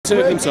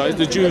circumcised,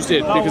 the Jews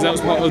did, because that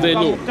was part of their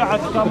law.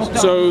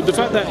 So the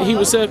fact that he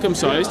was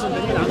circumcised,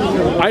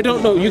 I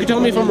don't know, you can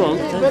tell me if I'm wrong,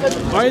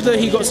 either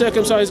he got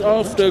circumcised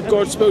after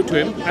God spoke to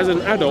him as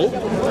an adult,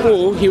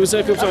 or he was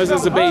circumcised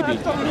as a baby.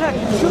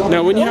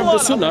 Now when you have the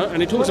Sunnah,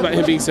 and it talks about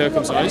him being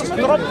circumcised,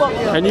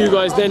 and you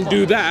guys then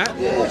do that,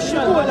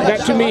 that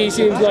to me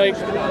seems like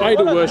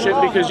idol worship,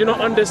 because you're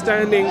not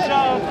understanding.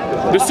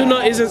 The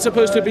Sunnah isn't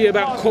supposed to be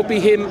about copy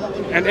him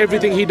and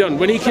everything he done.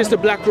 When he kissed a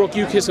black rock,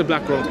 you kiss a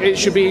black rock. It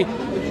should be,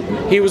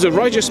 he was a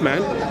righteous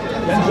man.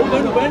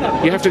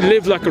 You have to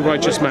live like a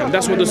righteous man.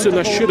 That's what the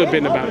Sunnah should have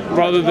been about,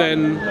 rather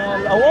than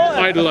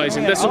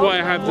idolizing. That's why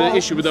I have the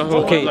issue with the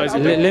whole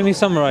idolizing. Let me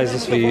summarize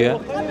this for you.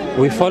 Yeah?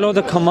 We follow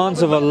the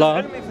commands of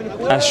Allah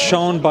as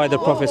shown by the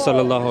Prophet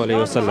sallallahu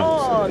alaihi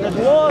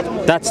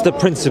wasallam. That's the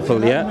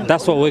principle. Yeah,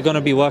 that's what we're going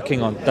to be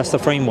working on. That's the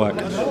framework.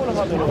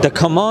 The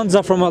commands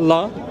are from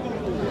Allah.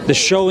 The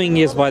showing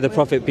is by the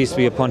Prophet, peace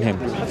be upon him.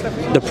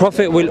 The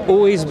Prophet will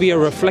always be a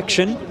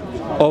reflection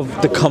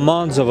of the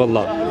commands of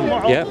Allah.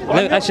 Yeah.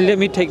 Actually, let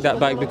me take that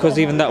back, because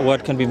even that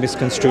word can be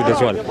misconstrued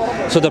as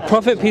well. So the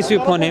Prophet, peace be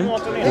upon him,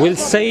 will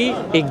say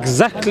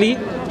exactly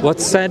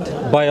what's said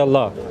by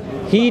Allah.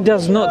 He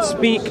does not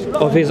speak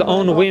of his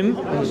own whim,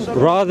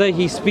 rather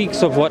he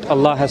speaks of what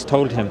Allah has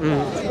told him.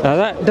 Now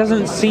that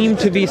doesn't seem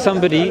to be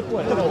somebody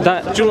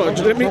that... Do you know what?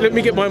 Let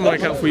me get my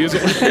mic out for you as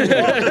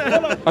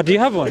well. Oh, do you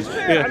have one?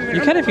 Yeah. You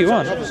can if you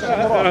want.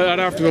 I'd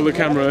have to hold the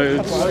camera.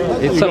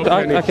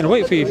 I can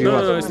wait for you if you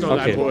want. No, it's not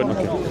that important.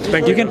 Okay.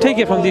 Thank you. You can take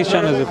it from these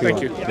channels if you want.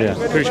 Thank you.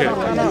 Yeah. Appreciate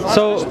it.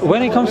 So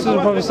when it comes to the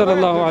Prophet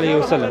sallallahu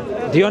alaihi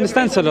wasallam, do you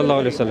understand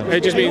sallallahu alaihi wasallam?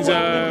 It just means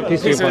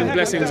peace and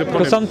blessings upon him.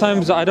 Because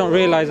sometimes I don't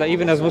realize that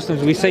even as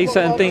Muslims we say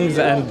certain things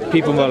and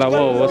people were like,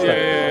 whoa, what's that?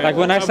 Yeah. Like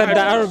when I said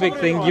the Arabic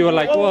thing, you were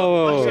like,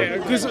 whoa.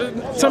 Because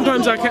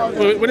sometimes I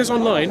can, when it's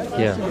online,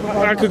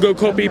 I could go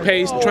copy,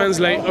 paste,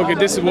 translate, okay,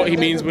 this is what he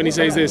means when he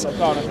says this.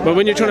 But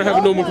when you're trying to have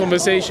a normal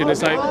conversation,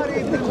 it's like,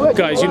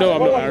 guys, you know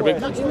I'm not Arabic.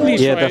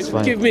 Please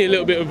try, give me a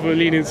little bit of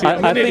leniency.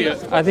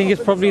 I think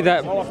it's probably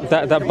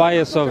that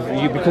bias of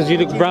you, because you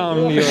look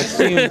brown, you're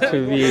assumed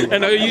to be...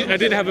 And I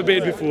did have a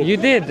beard before. You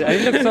did, and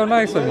it looked so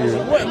nice on you.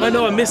 I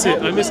know, I miss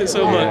it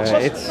so much.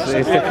 It's different,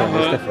 it's different.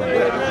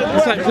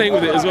 It's like playing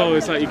with it as well,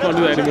 it's like you can't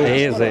do that anymore.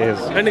 It is.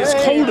 And it's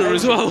colder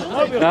as well.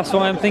 That's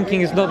why I'm thinking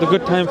it's not the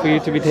good time for you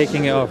to be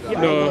taking it off.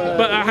 No,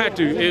 but I had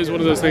to, it is one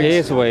of those things. It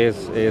is what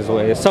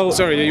it is. So,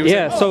 sorry, you were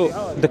saying?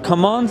 So the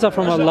commands are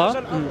from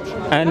Allah,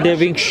 and they're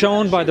being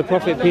shown by the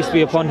Prophet, peace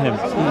be upon him.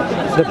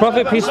 The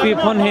Prophet, peace be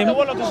upon him,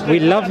 we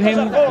love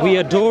him, we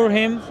adore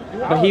him,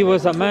 but he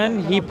was a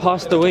man, he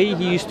passed away,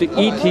 he used to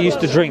eat, he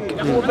used to drink.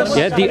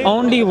 Yeah, the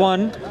only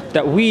one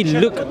that we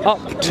look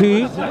up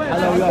to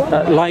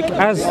like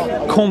as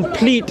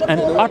complete and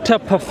utter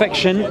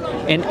perfection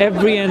in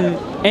every and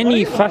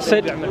any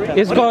facet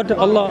is God,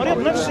 Allah.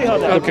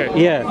 Okay.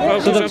 Yeah.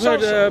 So I've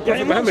heard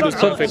Prophet Muhammad was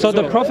perfect. So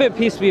the Prophet,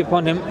 peace be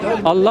upon him,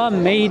 Allah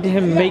made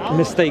him make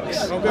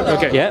mistakes.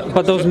 Okay. Yeah,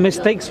 but those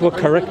mistakes were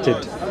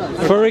corrected.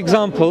 For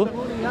example,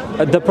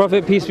 the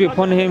Prophet, peace be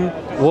upon him,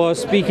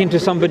 was speaking to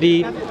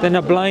somebody, then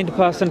a blind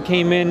person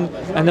came in,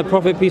 and the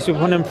Prophet, peace be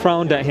upon him,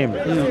 frowned at him.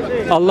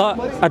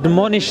 Allah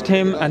admonished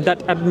him, and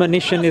that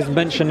admonition is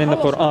mentioned in the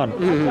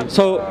Quran.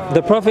 So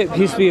the Prophet,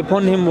 peace be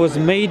upon him, was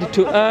made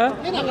to err,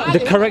 the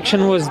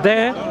correction was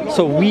there,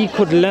 so we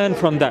could learn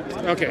from that.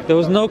 Okay. There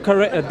was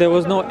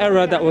no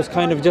error that was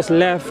kind of just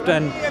left,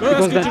 and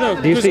because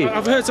then, do you see?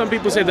 I've heard some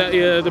people say that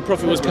the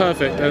Prophet was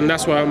perfect, and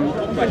that's why I'm,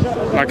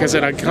 like I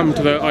said, I come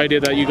to the idea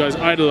that you guys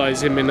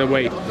idolize him in a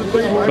way.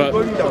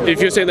 But if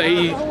you're saying that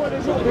he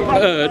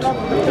erred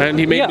and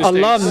he made mistakes.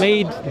 Allah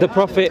made the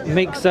Prophet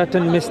make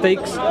certain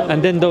mistakes,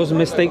 and then those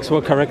mistakes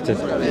were corrected.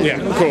 Yeah,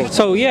 cool.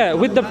 So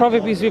with the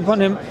Prophet, peace be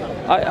upon him,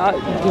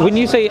 when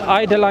you say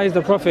idolize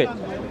the Prophet,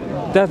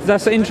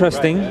 that's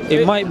interesting.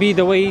 It might be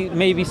the way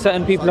maybe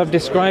certain people have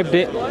described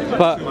it,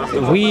 but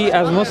we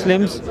as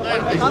Muslims,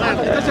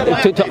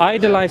 to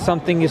idolize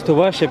something is to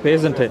worship it,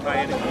 isn't it?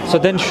 So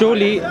then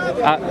surely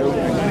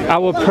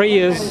our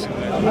prayers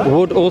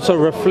would also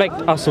reflect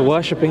us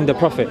worshipping the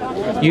Prophet.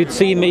 You'd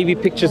see maybe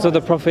pictures of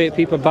the Prophet,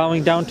 people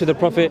bowing down to the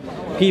Prophet,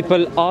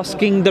 people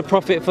asking the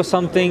Prophet for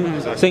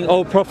something, saying,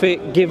 oh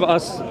Prophet, give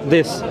us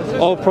this,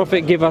 oh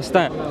Prophet, give us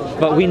that.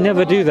 But we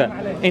never do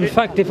that. In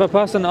fact, if a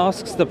person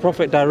asks the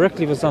Prophet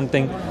directly for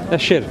something,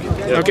 that's shirk.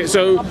 Okay,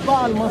 so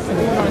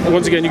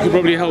once again, you could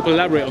probably help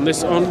elaborate on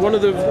this. On one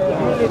of the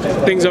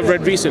things I've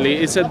read recently,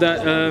 it said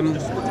that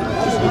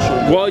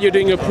while you're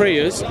doing your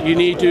prayers, you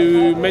need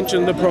to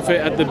mention the Prophet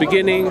at the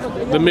beginning,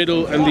 the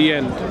middle, and the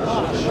end.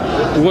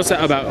 What's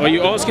that about? Are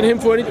you asking him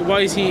for anything?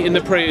 Why is he in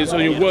the prayers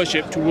or your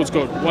worship towards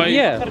God? Why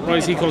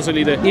is he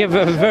constantly there? Yeah,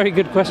 very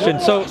good question.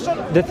 So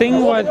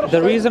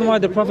the reason why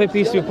the Prophet,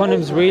 peace be upon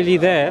him, is really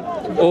there,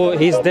 or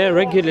he's there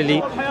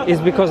regularly, is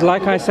because,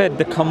 like I said,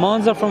 the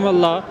commands are from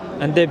Allah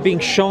and they're being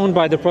shown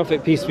by the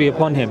Prophet, peace be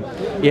upon him.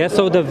 Yeah,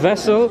 so the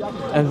vessel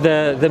and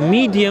the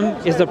medium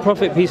is the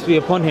Prophet, peace be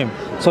upon him.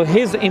 So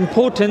his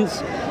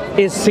importance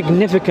is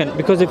significant,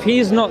 because if he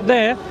is not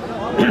there,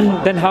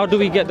 then how do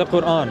we get the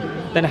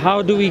Quran? then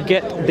how do we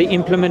get the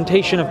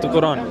implementation of the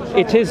Quran?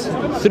 It is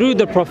through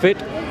the Prophet,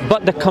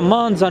 but the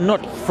commands are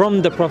not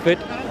from the Prophet,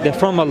 they're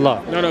from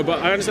Allah. No, but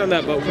I understand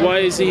that. But why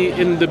is he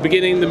in the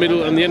beginning, the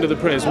middle, and the end of the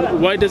prayers?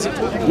 Why does it?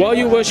 While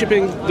you're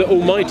worshipping the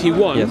Almighty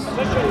One,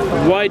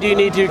 Yes. why do you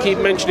need to keep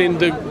mentioning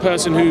the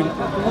person who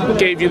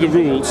gave you the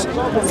rules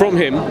from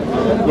him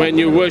when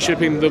you're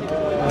worshipping the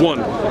One?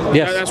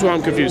 Yes. That's why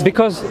I'm confused.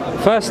 Because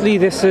firstly,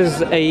 this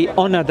is a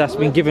honor that's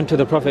been given to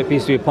the Prophet,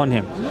 peace be upon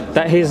him,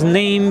 that his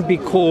name be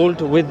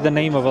called with the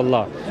name of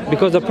Allah.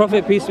 Because the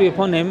Prophet, peace be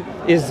upon him,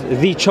 is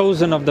the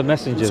chosen of the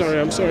messengers.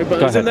 I'm sorry, but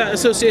Go isn't ahead. that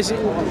associating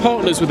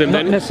partners with him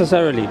Not then?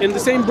 necessarily. In the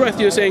same breath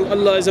you're saying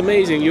Allah is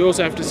amazing, you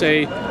also have to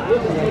say,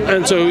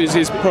 and so is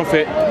his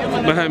Prophet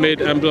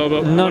Muhammad and blah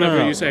blah,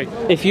 whatever you say.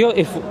 If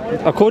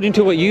according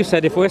to what you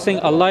said, if we're saying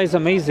Allah is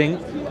amazing,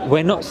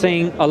 we're not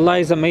saying Allah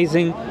is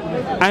amazing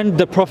and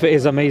the Prophet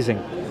is amazing.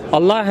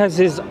 Allah has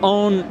his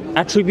own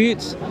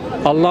attributes,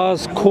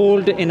 Allah's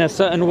called in a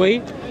certain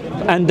way,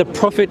 and the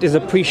Prophet is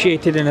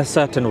appreciated in a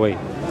certain way.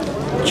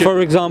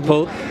 For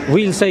example,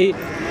 we'll say,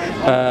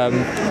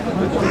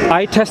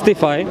 I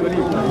testify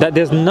that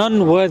there's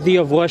none worthy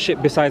of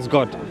worship besides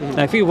God.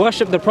 Now if you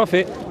worship the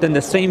Prophet, then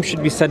the same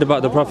should be said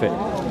about the Prophet.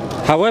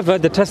 However,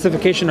 the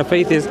testification of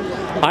faith is,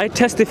 I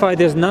testify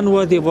there's none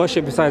worthy of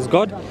worship besides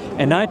God,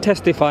 and I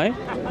testify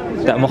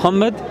that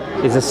Muhammad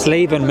is a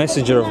slave and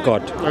messenger of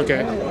God.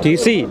 Okay. Do you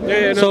see?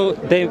 Yeah, no. So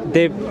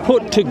they're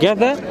put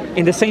together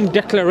in the same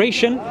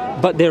declaration,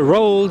 but their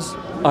roles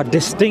are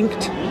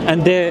distinct,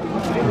 and their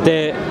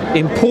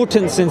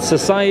importance in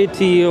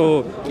society,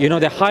 or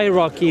their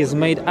hierarchy, is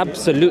made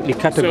absolutely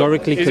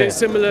categorically so clear. Is it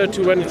similar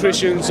to when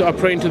Christians are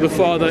praying to the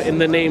Father in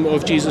the name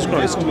of Jesus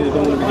Christ?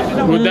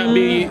 Would that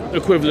be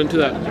equivalent to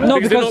that? No,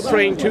 because they're because- not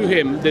praying to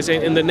him, they're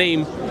saying in the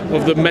name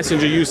of the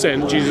messenger you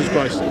sent, Jesus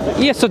Christ.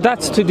 Yeah, so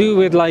that's to do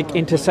with like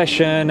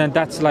intercession, and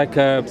that's like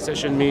a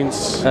Session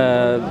means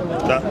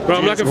That But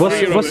I'm like a Jesus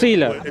free-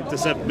 wasila.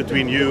 intercept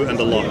between you and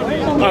Allah.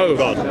 Oh.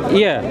 God.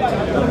 Yeah,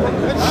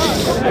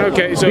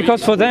 okay. So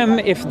because for them,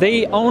 if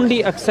they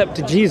only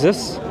accept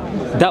Jesus,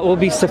 that will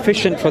be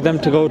sufficient for them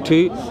to go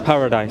to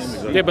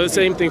paradise. yeah, but the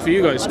same thing for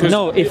you guys. 'cause-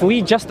 No, if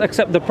we just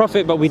accept the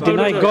Prophet but we Oh,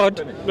 deny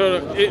God, No.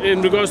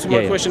 In regards to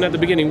my Yeah. question at the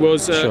beginning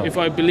was, Sure. if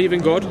I believe in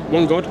God,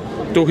 one God,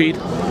 Tawheed,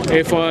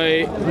 if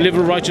I live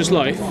a righteous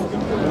life,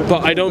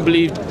 but I don't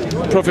believe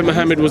Prophet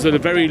Muhammad was the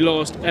very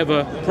last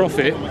ever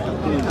prophet,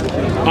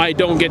 I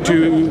don't get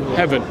to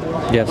heaven.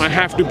 Yes. I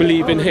have to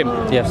believe in him.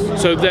 Yes.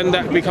 So then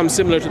that becomes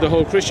similar to the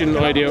whole Christian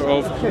idea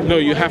of, no,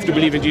 you have to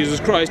believe in Jesus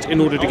Christ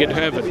in order to get to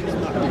heaven.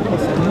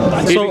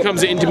 He So-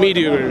 becomes the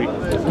intermediary.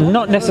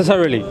 not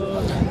necessarily.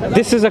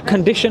 This is a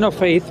condition of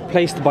faith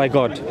placed by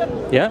God.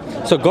 Yeah?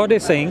 So God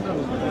is saying,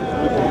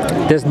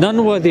 there's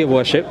none worthy of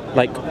worship,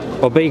 like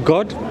obey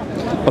God,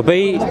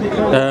 obey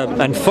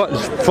and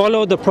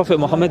follow the Prophet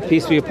Muhammad,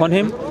 peace be upon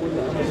him.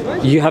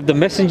 You have the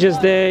messengers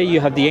there,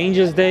 you have the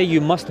angels there, you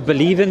must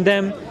believe in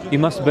them, you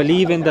must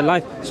believe in the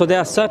life. So there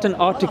are certain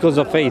articles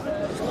of faith.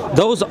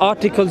 Those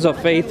articles of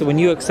faith, when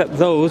you accept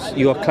those,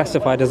 you are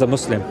classified as a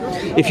Muslim.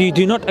 If you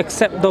do not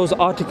accept those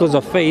articles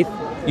of faith,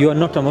 you are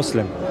not a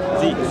Muslim.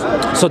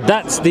 So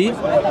that's the...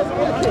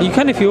 You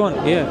can if you want,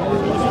 yeah.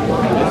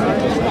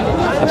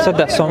 I've said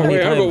that so many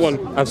Wait, I got times.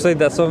 one. I've said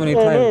that so many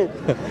times.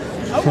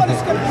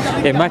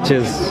 It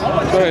matches.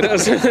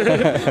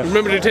 Alright,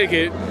 remember to take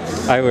it.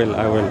 I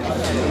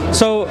will.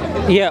 So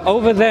yeah,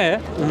 over there,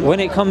 when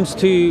it comes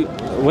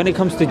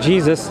to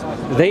Jesus,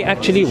 they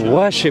actually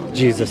worship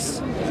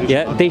Jesus.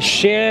 Yeah, they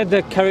share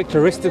the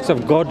characteristics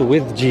of God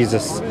with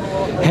Jesus.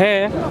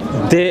 Here,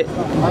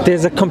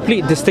 there's a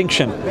complete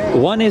distinction.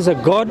 One is a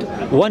God,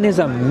 one is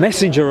a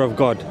messenger of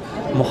God.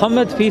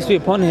 Muhammad, peace be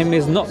upon him,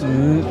 is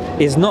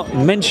not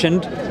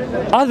mentioned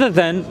other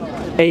than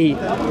a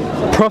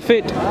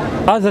prophet,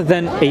 other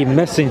than a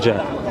messenger.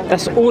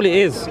 That's all it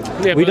is.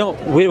 Yeah,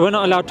 We're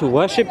not allowed to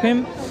worship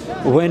him.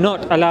 We're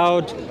not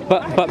allowed.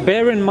 But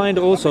bear in mind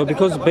also,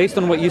 because based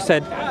on what you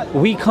said,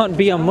 we can't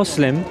be a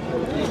Muslim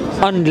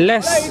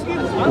unless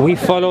we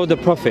follow the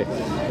Prophet.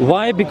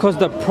 Why? Because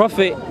the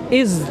Prophet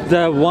is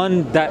the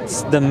one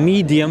that's the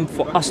medium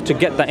for us to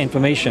get that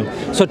information.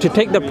 So to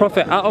take the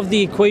Prophet out of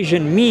the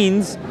equation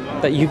means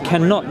that you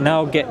cannot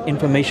now get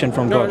information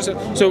from God.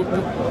 So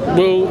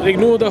we'll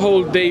ignore the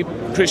whole day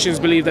Christians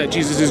believe that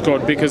Jesus is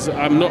God, because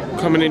I'm not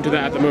coming into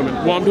that at the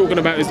moment. What I'm talking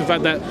about is the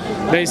fact that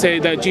they say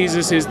that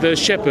Jesus is the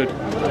shepherd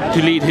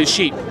to lead his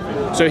sheep.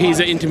 So he's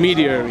an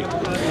intermediary.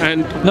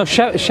 And No,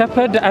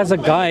 shepherd as a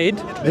guide,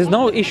 there's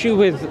no issue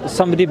with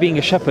somebody being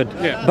a shepherd.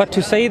 Yeah. But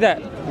to say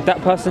that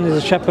that person is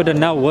a shepherd and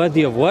now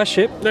worthy of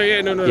worship, no. Yeah.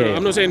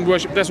 I'm not saying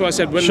worship. That's why I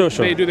said when Sure.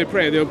 they do their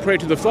prayer, they'll pray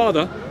to the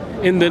Father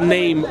in the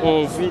name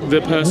of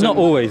the person. Not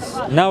always.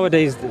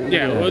 Nowadays.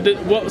 Yeah, well,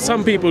 what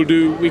some people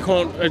do, we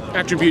can't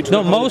attribute to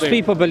No, the whole most thing.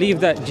 people believe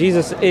that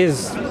Jesus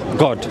is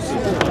God.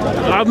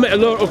 I've met a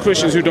lot of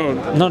Christians who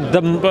don't. No,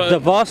 the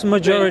vast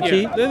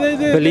majority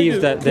They believe do.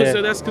 that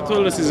So that's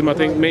Catholicism, I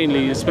think,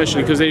 mainly,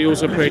 especially because they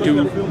also pray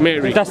to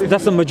Mary. that's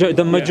the majority.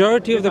 The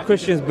majority of the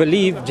Christians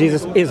believe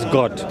Jesus is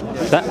God.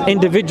 That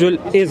individual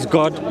is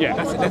God. Yeah,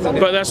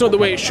 but that's not the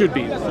way it should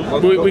be.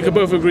 We could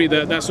both agree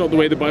that that's not the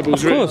way the Bible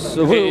is written. Of course.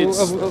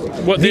 It's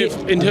what they've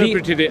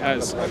interpreted it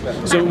as.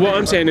 So what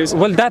I'm saying is,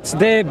 Well, that's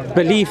their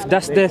belief,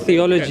 that's their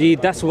theology,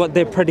 that's what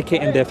they're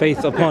predicating their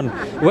faith upon.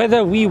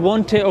 Whether we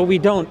want it or we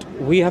don't,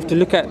 we have to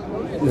look at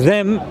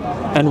them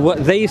and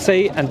what they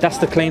say, and that's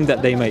the claim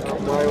that they make.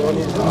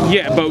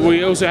 yeah, but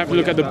we also have to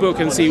look at the book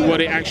and see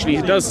what it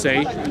actually does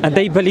say. And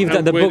they believe that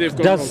And the where book they've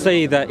gone does wrong.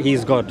 say that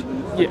he's God.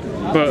 Yeah,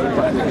 but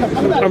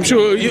I'm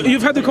sure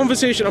you've had the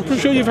conversation. I'm pretty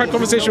sure you've had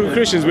conversation with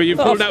Christians where you've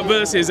pulled out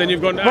verses and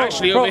you've gone,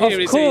 actually over here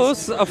it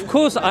says. Of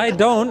course I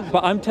don't,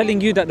 but I'm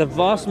telling you that the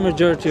vast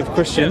majority of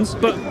Christians,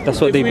 But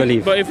that's what if they we-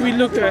 believe. But if we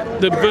look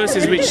at the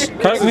verses which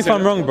Correct me if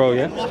I'm wrong, bro,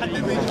 yeah?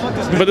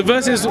 But the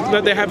verses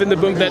that they have in the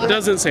book that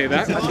doesn't say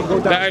that,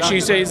 that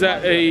actually says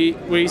that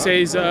where he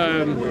says,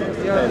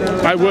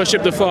 I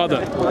worship the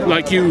Father,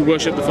 like you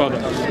worship the Father.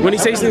 When he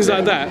says things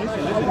like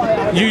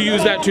that, you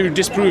use that to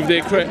disprove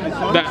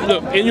that,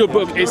 look, in your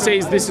book it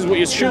says this is what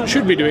you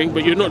should be doing,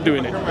 but you're not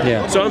doing it.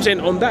 Yeah. So I'm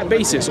saying on that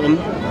basis,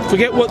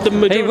 forget what the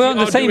majority Hey, we're on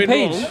the are same doing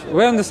page. wrong.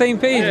 We're on the same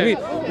page.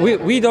 Yeah.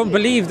 We don't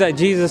believe that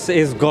Jesus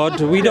is God.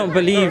 We don't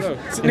believe No. in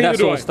Neither that do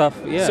sort I. of stuff.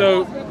 Yeah.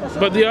 So,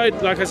 but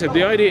like I said,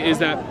 the idea is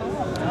that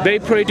they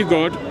pray to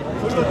God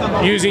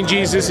using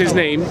Jesus'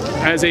 name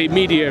as a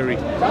mediary,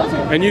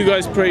 and you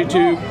guys pray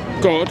to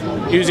God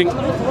using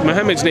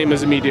Muhammad's name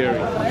as a mediary.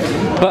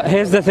 But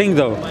here's the thing,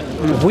 though.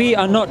 We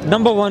are not,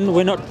 number one,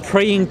 we're not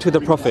praying to the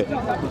Prophet.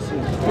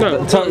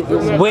 No, So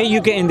where are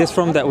you getting this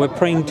from that we're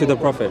praying to the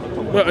Prophet?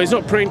 well, it's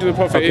not praying to the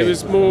Prophet. Okay. It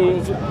was more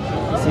of,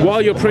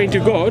 while you're praying to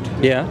God,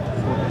 Yeah.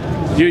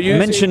 you're using,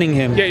 Mentioning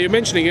him. Yeah, you're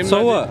mentioning him.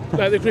 So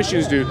like the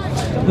Christians do.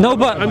 No,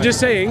 but I'm just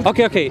saying.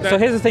 Okay. So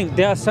here's the thing.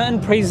 There are certain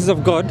praises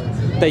of God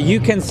that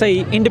you can say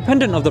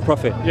independent of the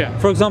Prophet. Yeah.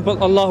 For example,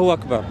 Allahu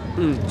Akbar,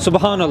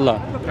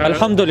 Subhanallah,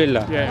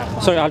 Alhamdulillah. yeah.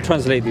 Sorry, I'll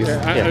translate these.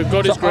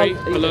 God is So great.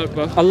 Allah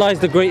Akbar. Allah is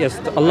the greatest.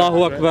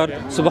 Allahu Akbar.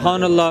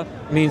 Subhanallah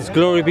means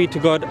glory be to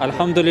God.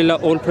 Alhamdulillah,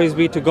 all praise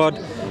be to God.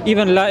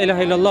 Even La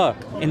ilaha illallah.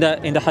 In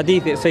the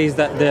hadith it says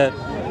that the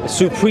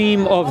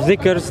supreme of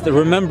dhikrs, the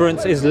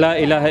remembrance is La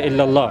ilaha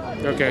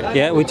illallah. Okay.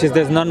 Yeah, which is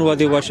there's none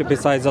worthy worship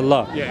besides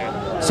Allah.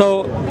 Yeah.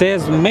 So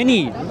there's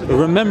many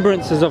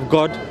remembrances of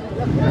God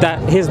that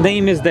his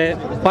name is there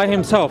by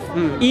himself.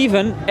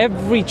 Even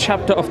every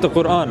chapter of the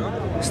Quran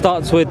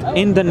starts with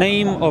in the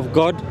name of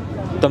God,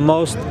 the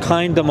most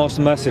kind, the most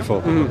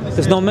merciful.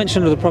 There's no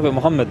mention of the Prophet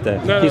Muhammad there,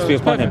 peace be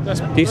it's upon him.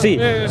 perfect. Do you see?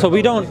 Yeah. So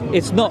we don't,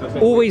 it's not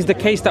always the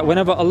case that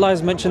whenever Allah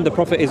is mentioned, the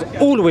Prophet is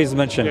always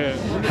mentioned.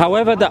 Yeah.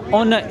 However, the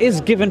honor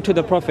is given to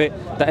the Prophet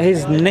that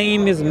his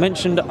name is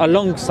mentioned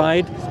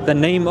alongside the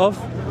name of,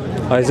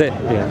 is it?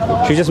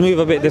 Yeah. Should we just move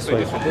a bit this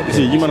way? You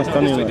see, you man are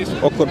standing in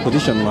an awkward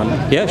position,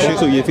 man. Yeah, sure.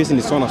 So you're facing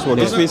the sun as well.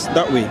 Just face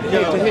that way.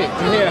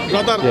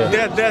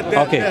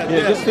 Okay.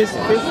 Yeah, just face.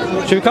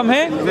 Should we come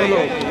here?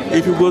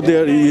 If you go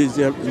there, you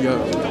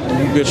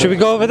get. Should we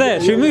go over there?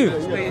 Should we move?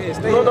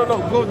 No,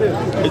 go there.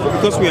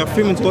 Because we are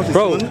filming towards the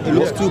Bro. sun, it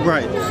looks too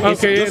bright.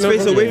 Okay, Just no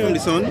face problem. away from the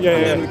sun, and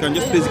then we can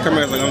just place the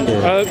cameras around you.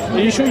 Are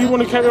you sure you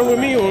want to carry on with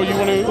me, or you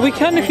want to? We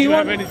can if do you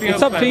have want. anything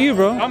It's else up to planned? you,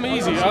 bro. I'm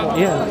easy.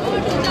 Yeah.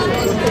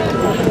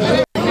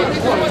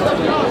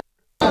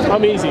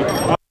 I'm easy.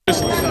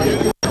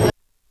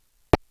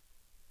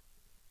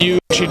 You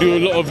actually do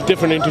a lot of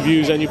different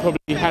interviews, and you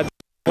probably had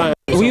plans.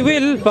 We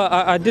will, but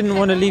I didn't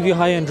want to leave you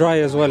high and dry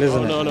as well,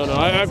 isn't it? No.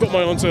 I got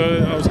my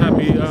answer. I was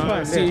happy.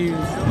 I see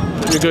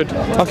you're good.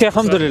 Okay,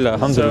 alhamdulillah,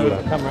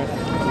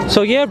 alhamdulillah.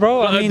 So yeah,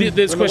 bro, I mean,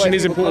 This question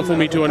is important for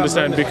me to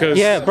understand because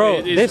yeah, bro,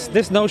 it is-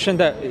 this notion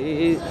that,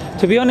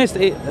 to be honest,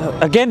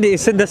 again,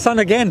 it's in the sun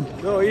again.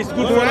 it's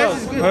good for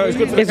us. It's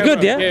good. For the It's good,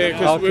 camera. yeah? Yeah,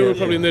 because we Okay, were okay.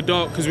 probably in the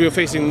dark because we were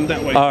facing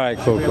that way. All right,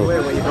 cool.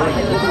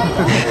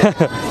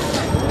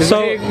 Is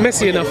So, it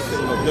messy enough?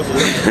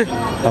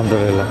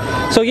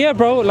 alhamdulillah. So yeah,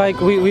 bro, like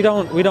we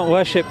don't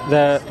worship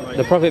the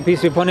Prophet,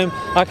 peace be upon him.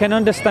 I can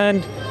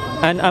understand,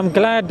 and I'm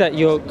glad that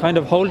you're kind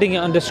of holding it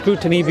under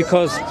scrutiny,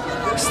 because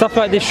stuff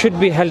like this should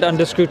be held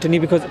under scrutiny,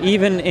 because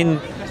even in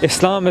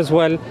Islam as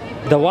well,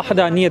 the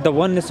wahdaniyah, the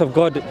oneness of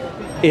God,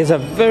 is a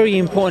very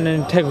important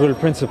and integral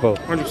principle.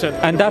 100%.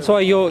 And that's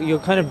why you're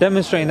kind of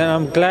demonstrating that.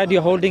 I'm glad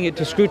you're holding it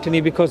to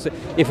scrutiny, because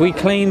if we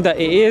claim that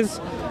it is,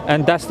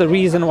 and that's the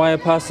reason why a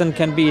person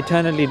can be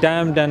eternally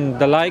damned and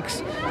the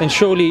likes, then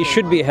surely it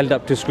should be held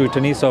up to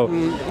scrutiny. So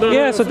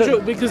No, so for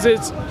sure, because it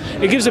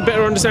gives a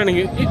better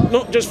understanding,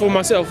 not just for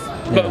myself,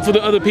 but for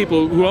the other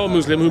people who are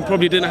Muslim, who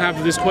probably didn't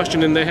have this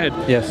question in their head.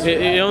 Yes.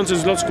 It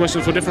answers lots of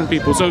questions for different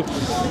people. So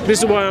this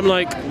is why I'm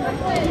like,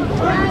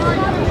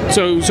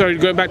 so sorry,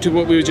 going back to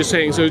what we were just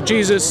saying. So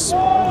Jesus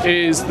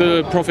is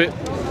the prophet.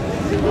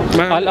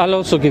 I'll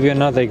also give you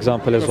another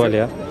example as well,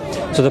 yeah.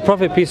 So the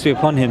Prophet, peace be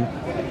upon him,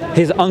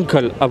 his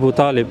uncle Abu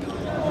Talib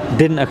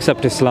didn't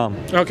accept Islam.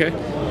 Okay.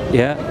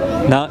 Yeah.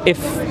 Now, if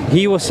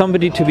he was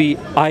somebody to be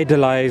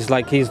idolized,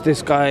 like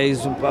this guy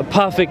is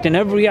perfect in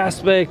every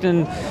aspect,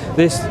 and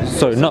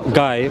not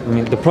guy, I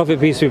mean the Prophet,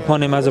 peace be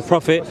upon him, as a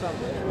prophet,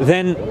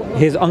 then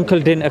his uncle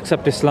didn't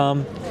accept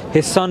Islam.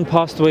 His son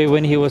passed away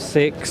when he was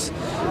 6.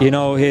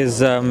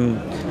 His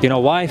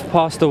wife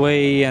passed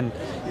away, and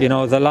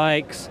the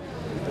likes.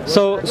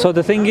 So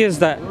the thing is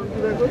that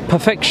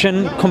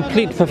perfection,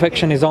 complete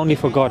perfection, is only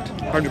for God.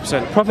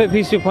 100%. Prophet,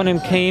 peace be upon him,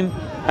 came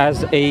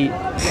as a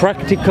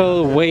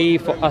practical way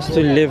for us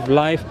to live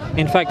life.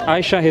 In fact,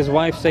 Aisha, his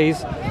wife,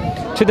 says,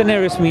 to the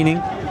nearest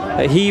meaning,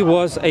 he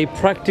was a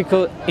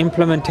practical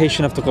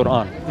implementation of the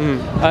Quran.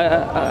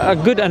 A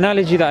good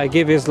analogy that I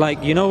give is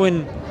like,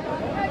 when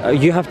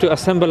you have to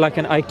assemble like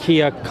an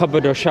IKEA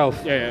cupboard or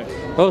shelf. Yeah.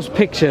 Those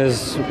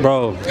pictures,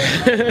 bro.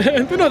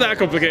 They're not that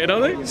complicated,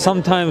 are they?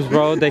 Sometimes,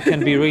 bro, they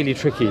can be really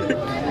tricky. So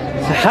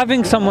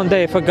having someone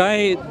there, if a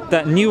guy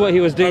that knew what he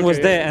was doing was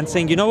there and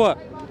saying, you know what,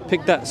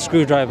 pick that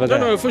screwdriver there.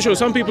 No, for sure.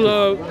 Some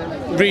people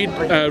read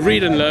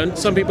and learn.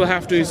 Some people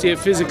have to see it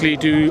physically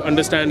to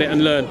understand it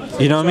and learn.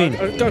 You know what I mean?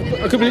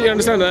 I completely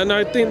understand that, and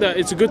I think that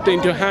it's a good thing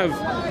to have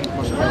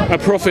a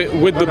prophet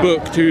with the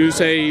book to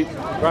say.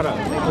 Brother,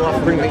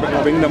 bring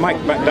the mic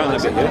back down a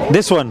bit. Yeah?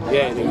 This one?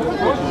 Yeah.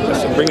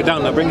 Bring it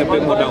down now. Bring it a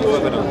bit more down,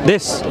 further down.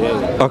 This?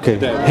 Yeah. Okay.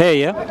 There.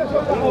 Hey,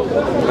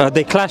 yeah?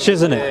 They clash,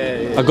 isn't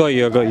it? Yeah. I got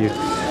you.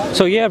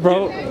 So yeah,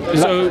 bro.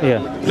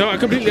 No, I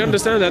completely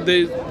understand that.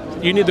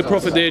 You need the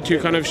prophet there to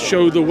kind of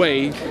show the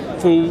way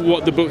for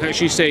what the book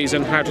actually says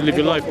and how to live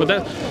your life. But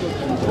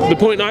the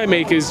point I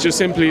make is just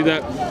simply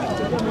that,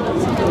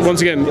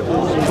 once again,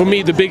 for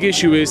me, the big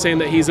issue is saying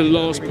that he's the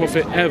last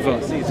prophet ever.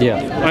 Yeah.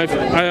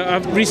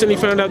 I've recently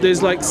found out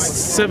there's like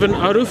 7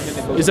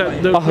 Aruf. Is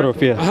that the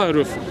Ahruf? Yeah.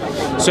 Ahruf.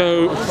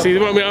 So, see,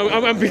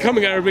 I'm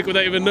becoming Arabic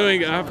without even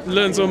knowing it. I have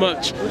learned so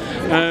much.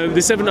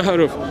 There's 7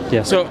 Ahruf.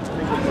 Yeah. So,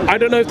 I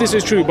don't know if this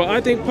is true, but I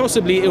think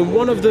possibly in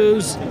one of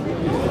those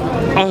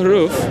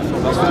Ahruf,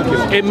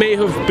 it may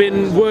have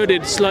been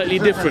worded slightly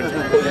different.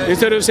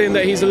 Instead of saying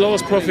that he's the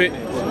last prophet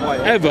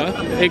ever,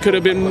 it could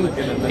have been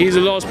he's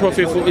the last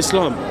prophet for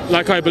Islam,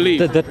 like I believe.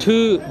 The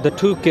two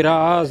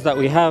qira'ahs that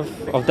we have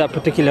of that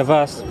particular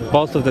verse,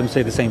 both of them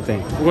say the same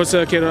thing. What's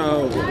a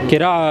qira'ah?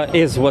 Qira'ah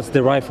is what's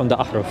derived from the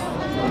ahruf.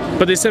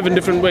 But there's 7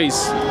 different ways,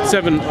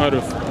 7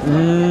 Ahruf.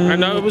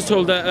 And I was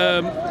told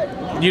that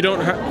you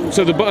don't have,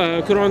 so the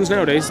Qurans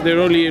nowadays, they're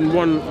only in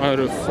 1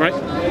 Ahruf, right?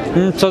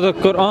 So the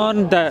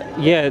Quran,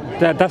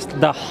 that's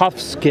the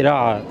Hafs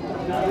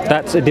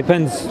Qira'ah. It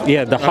depends.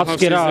 Yeah, the Hafs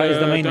Qira'ah is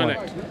the main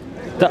dialect. one.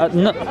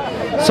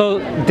 So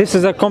this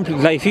is a complete.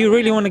 Like, if you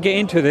really want to get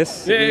into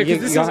this,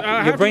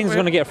 your brain's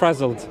going to get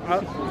frazzled.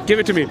 Give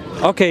it to me.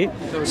 Okay,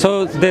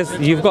 so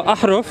you've got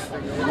Ahruf.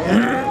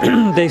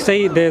 They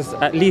say there's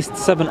at least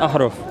 7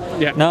 Ahruf.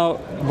 Yeah. Now,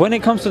 when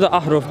it comes to the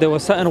Ahruf, there were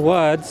certain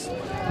words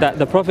that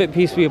the Prophet,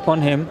 peace be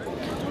upon him,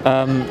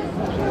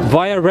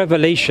 via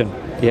revelation,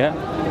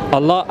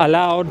 Allah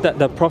allowed that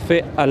the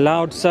Prophet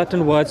allowed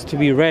certain words to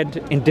be read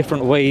in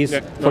different ways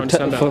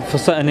for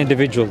certain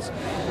individuals.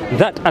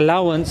 That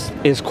allowance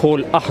is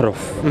called ahruf.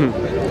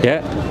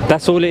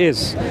 That's all it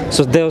is.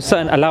 So there were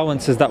certain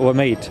allowances that were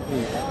made.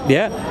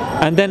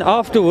 And then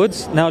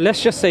afterwards, now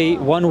let's just say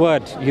one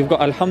word. You've got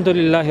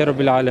Alhamdulillahi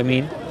Rabbil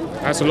Alameen.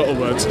 That's a lot of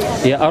words.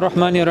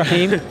 Ar-Rahmani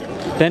Rahim.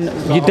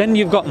 Then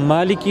you've got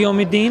Maliki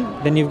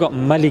Yawmiddin. Then you've got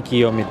Maliki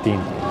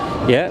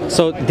Yawmiddin.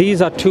 So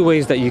these are 2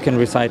 ways that you can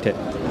recite it.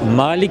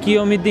 Maliki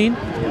Yawmiddin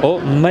or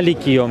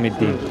Maliki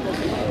Yawmiddin.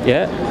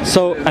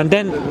 So, and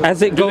then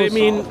as it goes, do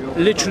they mean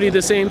literally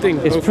the same thing?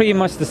 It's pretty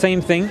much the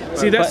same thing.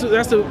 See, that's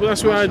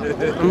why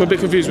I'm a bit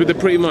confused with the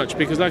pretty much,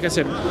 because like I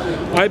said,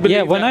 I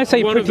believe when I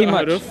say pretty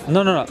much,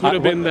 no.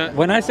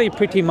 When I say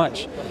pretty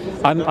much,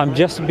 I'm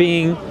just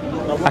being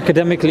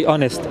academically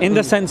honest in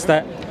the sense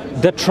that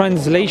the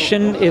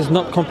translation is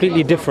not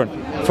completely different.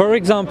 For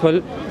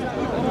example,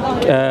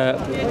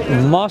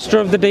 Master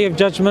of the Day of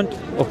Judgment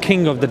or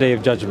King of the Day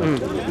of Judgment.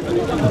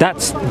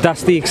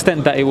 That's the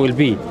extent that it will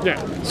be.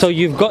 So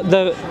you've got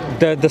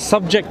the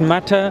subject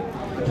matter,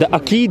 the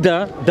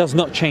Aqidah does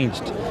not change.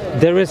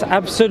 There is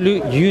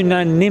absolute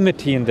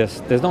unanimity in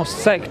this. There's no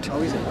sect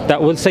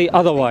that will say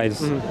otherwise.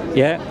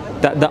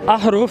 That the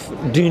Ahruf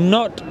do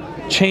not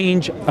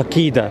change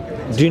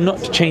Aqidah, do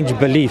not change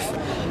belief.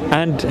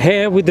 And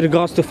here, with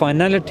regards to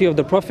finality of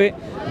the Prophet,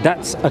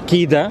 that's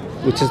Aqidah,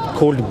 which is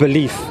called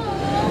belief.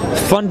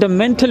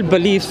 Fundamental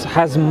beliefs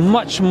has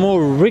much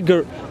more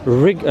rigor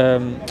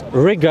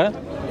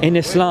in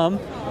Islam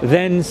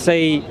than,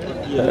 say,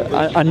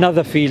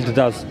 another field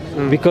does,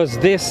 because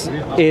this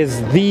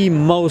is the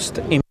most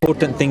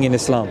important thing in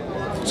Islam.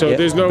 So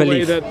there's no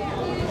belief. way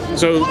that.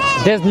 So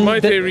my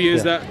theory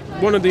is that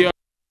one of the.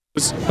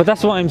 But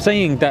that's what I'm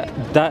saying.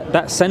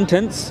 That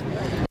sentence.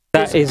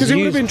 That is because it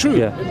would have been true.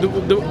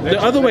 The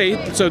other way,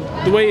 so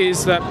the way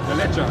is that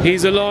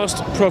he's the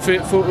last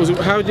prophet for.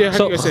 How do you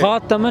say?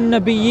 Khataman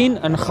Nabiyyin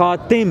and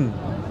Khatim.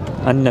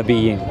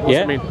 an-nabiyyin. Yeah.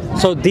 that mean?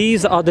 So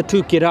these are the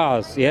two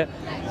qira'as. Yeah.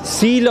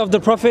 Seal of the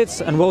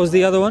prophets, and what was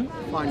the other one?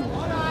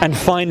 And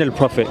final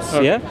prophets.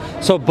 Okay. Yeah.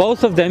 So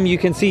both of them, you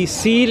can see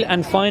seal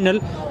and final,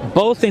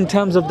 both in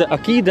terms of the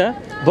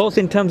aqidah, both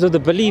in terms of the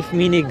belief,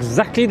 mean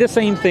exactly the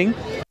same thing.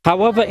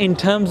 However, in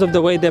terms of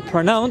the way they're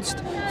pronounced,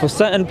 for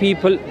certain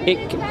people,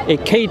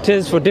 it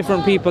caters for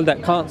different people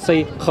that can't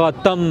say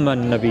Khatam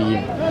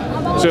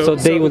an-Nabiyyin. So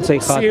they would say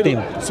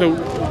Khatim. So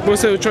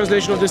what's the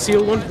translation of the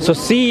seal one? So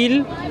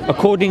seal,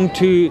 according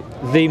to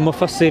the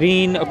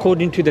Mufassirin,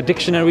 according to the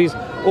dictionaries,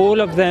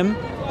 all of them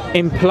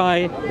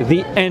imply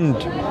the end,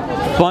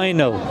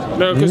 final,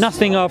 No, 'cause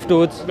nothing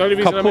afterwards. The only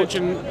reason I Kaput,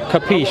 mentioned,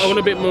 capiche. I want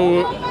a bit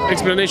more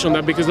explanation on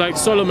that, because like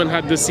Solomon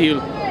had the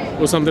seal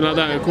or something like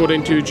that,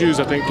 according to Jews.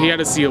 I think he had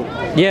a seal.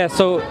 Yeah,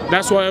 so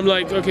That's why I'm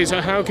like, okay, so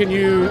how can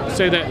you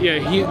say that?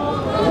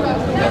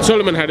 Yeah,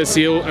 Solomon had a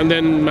seal, and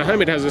then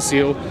Muhammad has a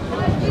seal,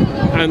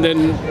 and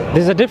then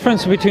there's a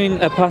difference between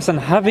a person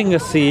having a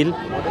seal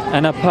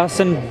and a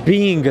person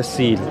being a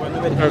seal.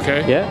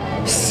 okay, Yeah,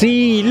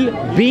 seal,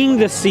 being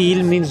the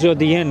seal means you're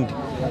the end.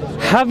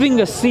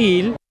 Having a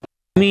seal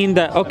mean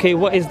that, okay,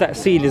 what is that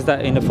seal? Is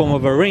that in the form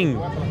of a ring?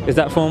 Is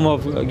that form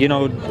of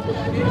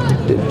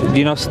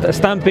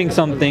stamping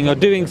something or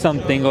doing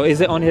something, or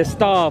is it on his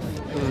staff?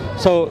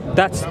 So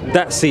that's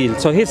that seal.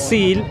 So his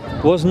seal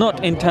was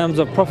not in terms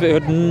of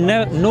prophethood,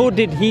 nor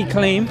did he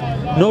claim,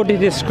 nor did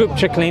his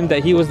scripture claim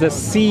that he was the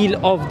seal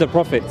of the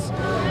prophets.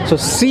 So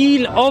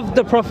seal of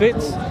the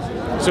prophets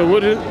so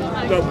wouldn't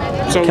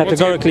so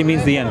categorically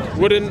means the end.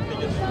 wouldn't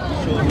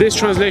this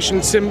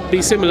translation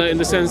be similar in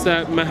the sense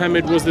that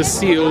Muhammad was the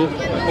seal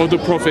of the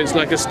prophets,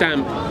 like a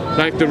stamp,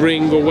 like the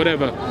ring or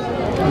whatever?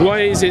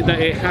 Why is it that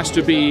it has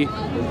to be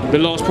the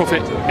last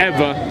prophet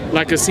ever,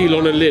 like a seal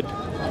on a lid?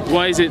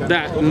 Why is it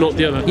that, not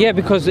the other? Yeah,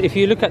 because if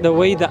you look at the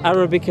way the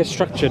Arabic is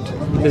structured,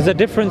 there's a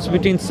difference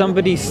between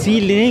somebody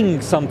sealing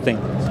something,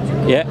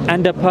 yeah,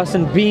 and a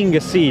person being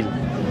a seal.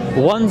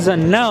 One's a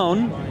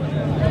noun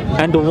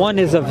and one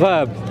is a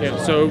verb. Yeah.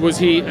 So was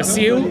he a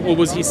seal or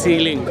was he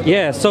sealing?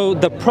 Yeah, so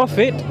the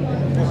prophet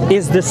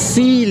is the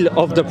seal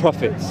of the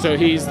prophets. So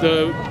he's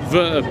the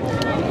verb.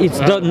 It's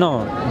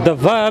the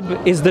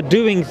verb is the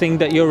doing thing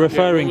that you're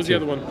referring what was to.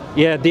 the other one?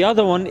 Yeah, the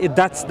other one,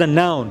 that's the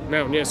noun.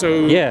 Noun, yeah.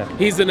 So Yeah.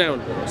 he's the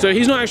noun. So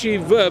he's not actually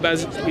verb,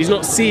 as he's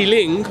not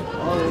sealing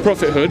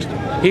prophethood.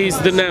 He's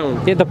the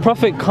noun. Yeah, the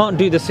prophet can't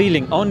do the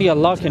sealing. Only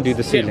Allah can do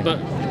the Yeah, sealing. but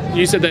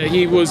you said that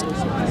he was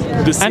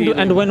the seal.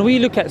 And when we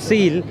look at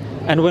seal,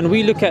 and when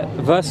we look at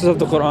verses of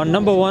the Quran,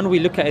 number one, we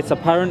look at its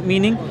apparent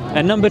meaning,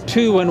 and number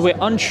two, when we're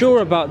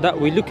unsure about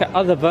that, we look at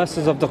other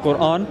verses of the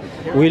Quran.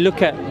 We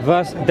look at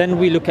then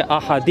we look at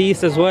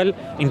ahadith as well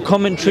in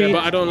commentary. Yeah,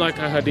 but I don't like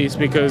hadith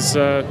because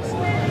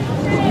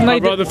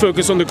I'd rather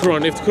focus on the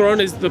Quran. If the Quran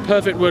is the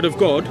perfect word of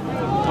God,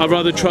 I'd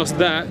rather trust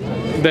that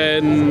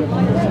than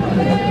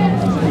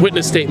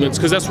witness statements,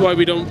 because that's why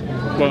we don't.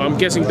 Well, I'm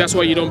guessing that's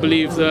why you don't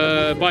believe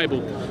the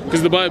Bible,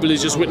 because the Bible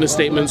is just witness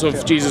statements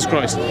of Jesus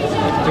Christ.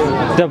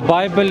 The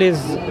Bible is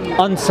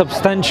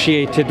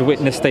unsubstantiated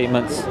witness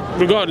statements.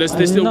 Regardless,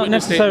 they're still Not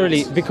witness necessarily,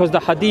 statements. because the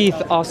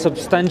hadith are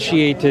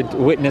substantiated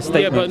witness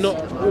Yeah, but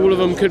statements. not all of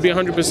them could be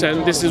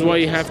 100%. This is why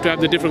you have to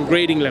have the different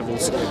grading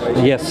levels.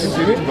 Yes.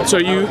 So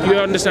you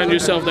understand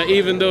yourself that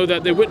even though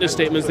that they're witness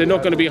statements, they're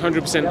not going to be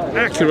 100%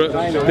 accurate.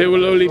 There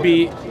will only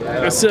be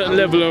a certain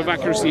level of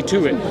accuracy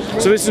to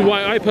it. So this is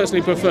why I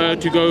personally prefer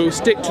to go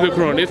stick to the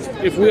Quran.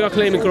 If we are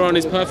claiming Quran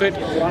is perfect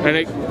and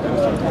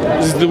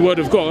this is the word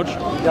of God,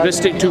 let's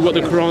stick to what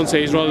the Quran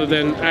says rather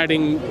than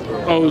adding,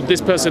 oh, this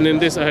person in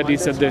this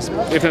hadith said this,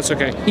 if that's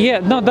okay. Yeah,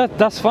 no,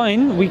 that's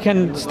fine. We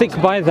can stick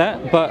by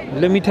that. But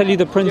let me tell you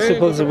the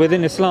principles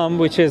within Islam,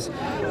 which is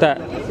that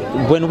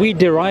when we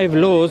derive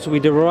laws, we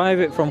derive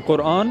it from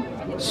Quran,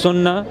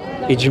 Sunnah,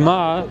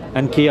 Ijma'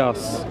 and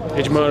Qiyas.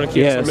 Ijma' and Qiyas.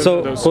 Yeah,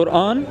 so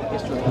Quran,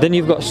 then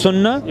you've got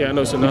Sunnah. Yeah,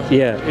 no Sunnah.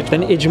 Yeah,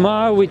 then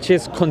Ijma', which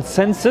is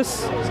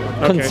consensus.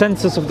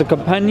 Consensus of the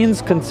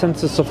companions,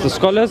 consensus of the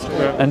scholars,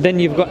 and then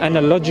you've got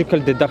analogical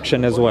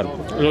deduction as well.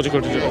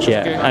 Logical deduction. Yeah,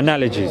 Okay.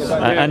 analogies,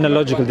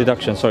 analogical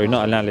deduction. Sorry,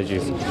 not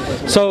analogies.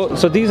 So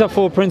these are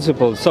four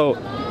principles. So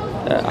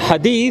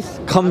hadith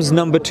comes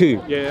number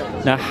two. Yeah.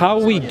 Now, how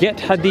we get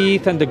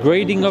hadith and the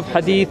grading of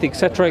hadith,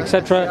 etc.,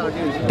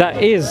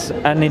 that is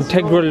an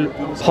integral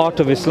part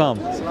of Islam.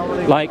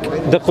 Like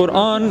the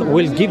Quran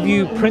will give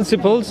you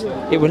principles;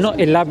 it will not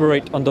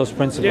elaborate on those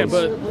principles. Yeah,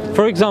 but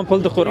for example,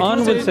 the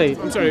Quran will say.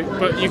 I'm sorry,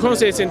 but you can't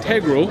say it's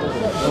integral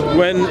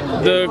when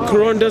the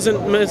Quran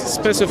doesn't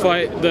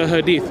specify the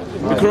hadith.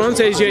 The Quran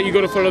says, yeah, you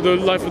got to follow the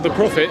life of the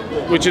Prophet,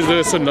 which is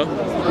the Sunnah,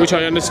 which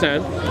I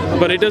understand,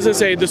 but it doesn't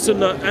say the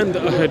Sunnah and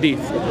the hadith,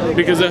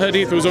 because the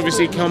hadith was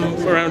obviously come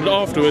around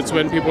afterwards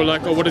when people were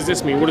like, oh, what does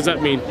this mean? What does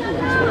that mean?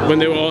 When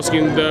they were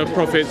asking the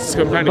Prophet's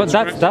companions.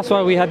 But that's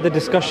why we had the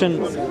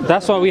discussion.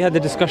 That's why we had the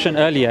discussion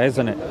earlier,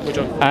 isn't it? Which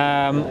one?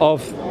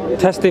 Of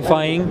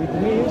testifying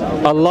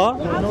Allah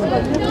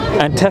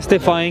and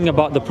testifying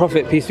about the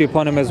Prophet, peace be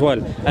upon him, as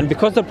well. And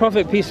because the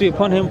Prophet, peace be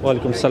upon him,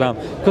 walaikum salam,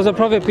 because the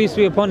Prophet, peace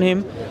be upon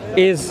him,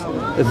 is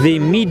the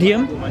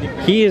medium,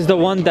 he is the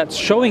one that's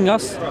showing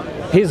us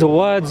his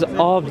words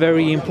are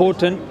very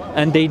important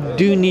and they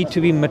do need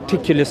to be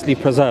meticulously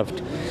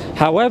preserved.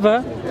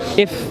 However,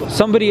 if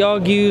somebody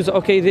argues,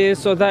 okay,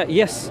 this or that,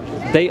 yes,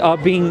 they are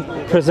being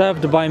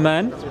preserved by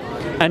man,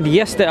 and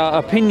yes, there are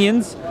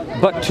opinions,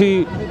 but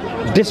to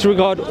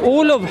disregard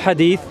all of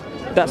hadith,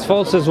 that's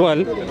false as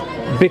well,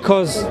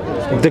 because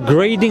the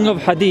grading of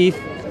hadith,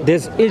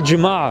 there's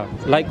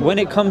ijma'. Like when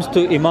it comes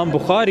to Imam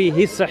Bukhari,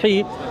 his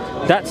Sahih,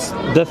 that's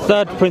the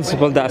third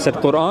principle that I said,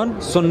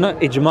 Quran, Sunnah,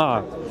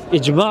 ijma'.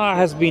 Ijma'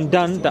 has been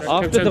done that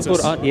after the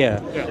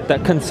Quran,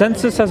 that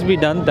consensus has been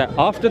done that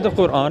after the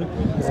Quran,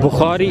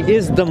 Bukhari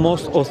is the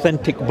most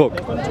authentic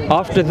book.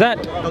 After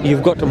that,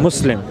 you've got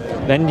Muslim,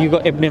 then you've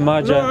got Ibn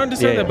Majah. No, I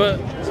understand that, but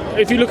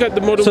if you look at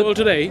the modern world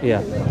today,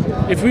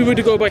 if we were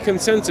to go by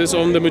consensus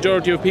on the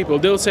majority of people,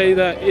 they'll say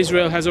that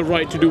Israel has a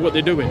right to do what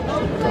they're doing.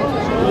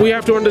 We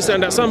have to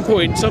understand at some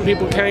point, some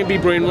people can be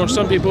brainwashed,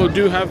 some people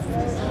do have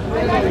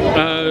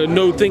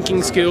no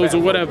thinking skills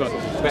or whatever.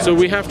 So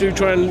we have to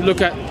try and look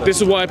at, this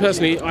is why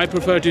personally I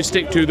prefer to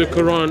stick to the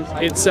Quran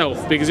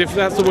itself, because if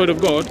that's the word of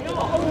God,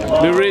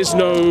 there is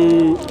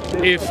no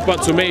if,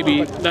 buts or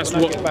maybe. That's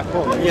what what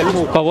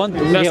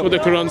the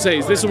Quran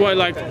says. This is why,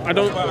 like, I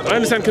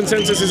understand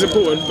consensus is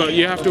important, but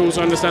you have to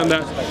also understand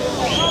that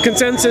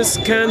consensus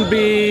can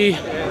be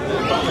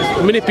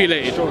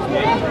manipulated.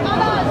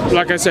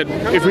 Like I said,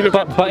 if we look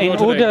but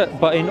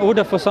in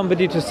order for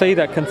somebody to say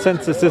that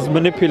consensus is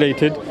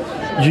manipulated,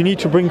 you need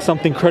to bring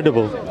something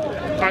credible.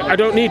 I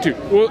don't need to.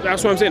 Well,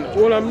 that's what I'm saying.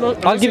 Well,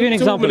 I'll give you an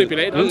example.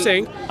 Manipulate. I'm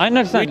saying I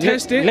understand. We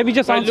test it. Let me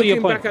just answer your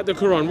point. Looking back at the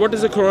Quran, what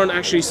does the Quran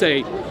actually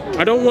say?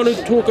 I don't want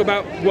to talk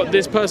about what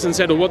this person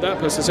said or what that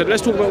person said.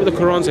 Let's talk about what the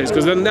Quran says,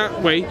 because then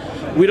that way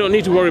we don't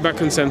need to worry about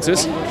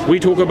consensus. We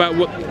talk about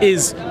what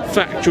is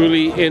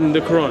factually in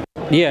the Quran.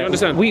 Yeah, you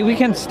understand? We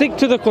can stick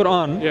to the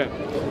Quran.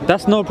 Yeah.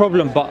 That's no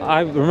problem, but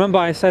I remember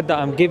I said that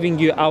I'm giving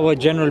you our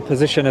general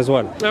position as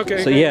well.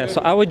 Okay. So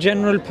so our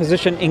general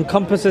position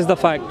encompasses the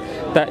fact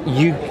that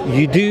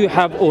you do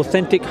have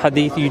authentic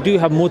hadith, you do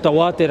have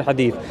mutawatir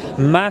hadith,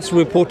 mass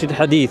reported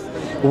hadith,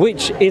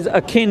 which is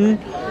akin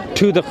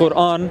to the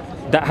Quran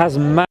that has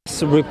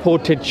mass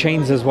reported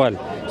chains as well.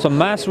 So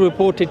mass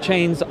reported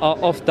chains are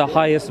of the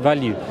highest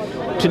value.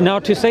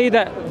 To say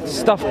that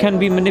stuff can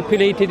be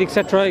manipulated,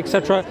 etc.,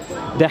 etc.,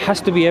 there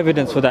has to be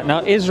evidence for that.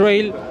 Now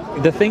Israel,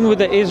 the thing with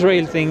the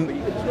Israel thing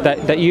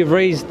that you've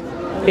raised,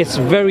 it's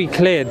very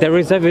clear. There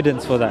is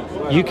evidence for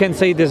that. You can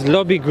say there's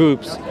lobby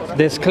groups,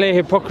 there's clear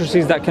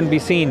hypocrisies that can be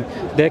seen.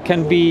 There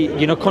can be,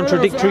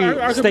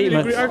 contradictory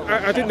statements.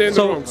 I think they're in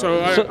the wrong. So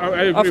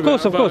I agree. Of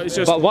course.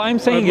 But what I'm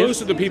saying is,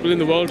 most of the people in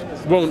the world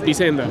won't be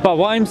saying that. But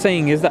what I'm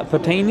saying is that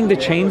pertaining the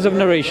chains of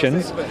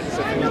narrations,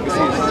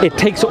 it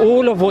takes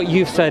all of what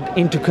you've said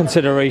into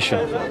consideration.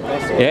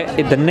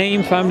 The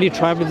name, family,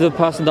 tribe of the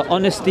person, the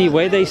honesty,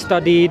 where they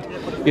studied,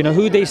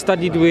 who they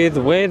studied with,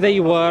 where they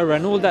were,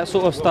 and all that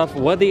sort of stuff.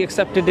 Were they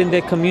accepted in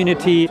their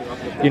community?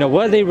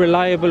 Were they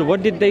reliable?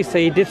 What did they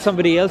say? Did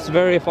somebody else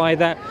verify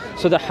that?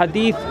 So the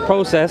hadith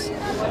process,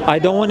 I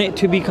don't want it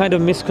to be kind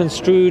of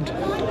misconstrued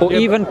or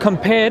even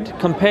compared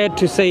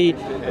to, say,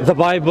 the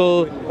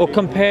Bible, or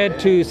compared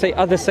to, say,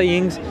 other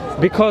sayings,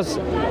 because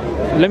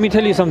let me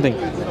tell you something.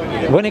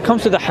 When it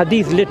comes to the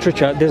hadith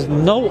literature, there's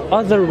no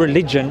other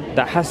religion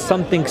that has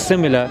something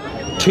similar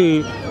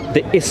to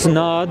the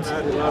isnad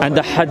and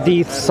the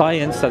hadith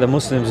science that the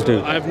Muslims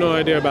do. I have no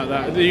idea about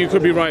that. You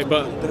could be right,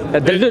 but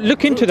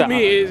look into that. To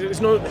me,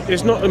 it's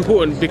not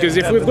important, because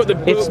if we've got the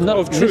book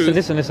of truth,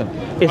 listen. It's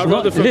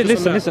not.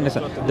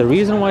 Listen. The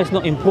reason why it's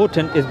not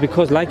important is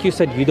because, like you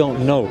said, you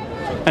don't know,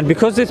 and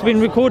because it's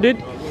been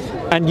recorded,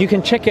 and you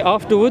can check it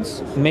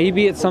afterwards.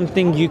 Maybe it's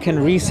something you can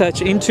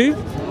research into,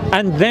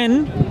 and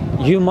then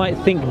you might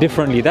think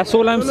differently. That's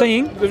all I'm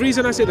saying. The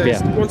reason I say that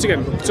is, once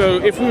again,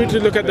 so if we were to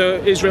look at the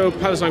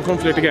Israel-Palestine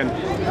conflict again,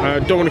 I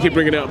don't want to keep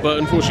bringing it up, but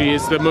unfortunately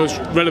it's the most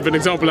relevant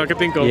example I could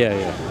think of.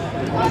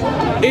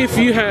 If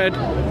you had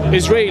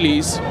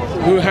Israelis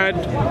who had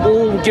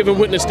all given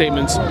witness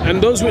statements,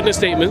 and those witness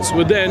statements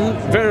were then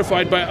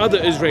verified by other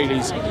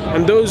Israelis,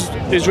 and those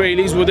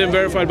Israelis were then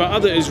verified by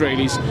other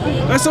Israelis,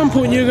 at some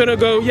point you're going to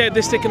go, yeah,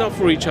 they're sticking up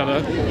for each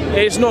other.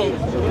 It's not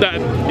that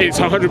it's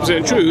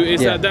 100% true,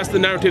 it's that that's the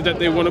narrative that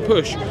they want to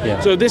push.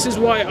 So this is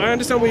why I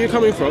understand where you're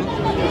coming from,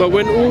 but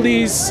when all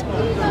these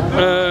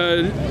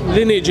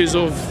lineages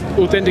of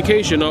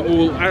authentication are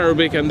all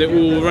Arabic and they're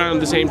all around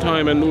the same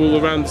time and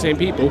all around the same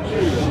people,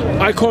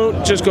 I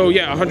can't just go,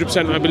 yeah,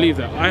 100% I believe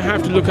that. I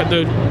have to look at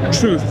the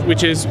truth,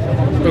 which is,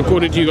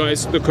 according to you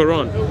guys, the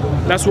Quran.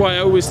 That's why I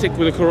always stick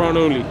with the Quran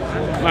only.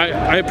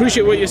 I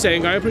appreciate what you're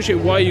saying, I appreciate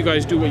why you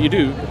guys do what you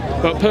do,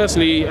 but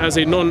personally, as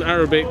a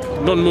non-Arabic,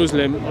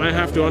 non-Muslim, I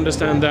have to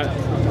understand that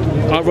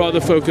I'd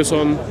rather focus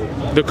on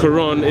the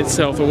Quran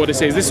itself and what it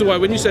says. This is why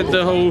when you said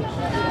the whole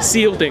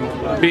seal thing,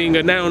 being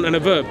a noun and a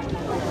verb,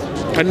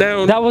 a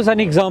noun. That was an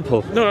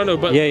example. No,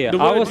 but Yeah. the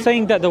I word- was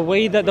saying that the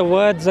way that the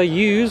words are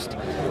used,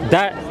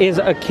 that is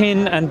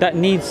akin, and that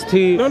needs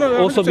to No,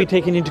 also be 100%.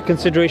 taken into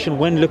consideration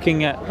when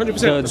looking at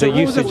 100%. the So what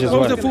was usage as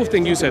what well. was the fourth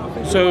thing you said?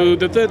 So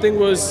the third thing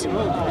was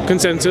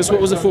consensus.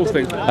 What was the fourth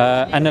thing?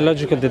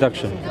 Analogical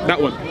deduction.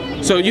 That one.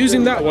 So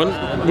using that one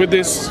with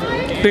this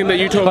thing that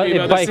you told But me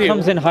about but the it seal.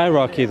 comes in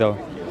hierarchy though.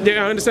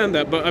 Yeah, I understand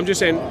that, but I'm just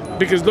saying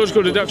because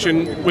logical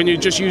deduction, when you're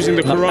just using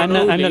the Quran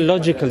only,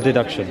 Analogical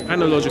deduction.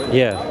 analogical.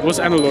 Yeah. What's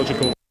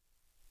analogical?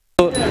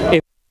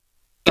 If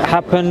it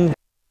happened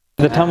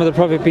at the time of the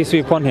Prophet, peace be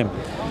upon him,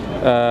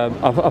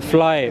 a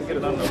fly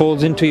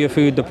falls into your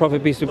food, the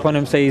Prophet, peace be upon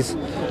him, says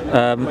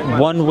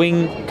one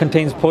wing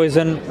contains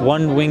poison,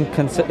 one wing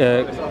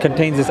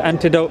contains this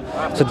antidote,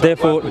 so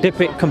therefore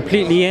dip it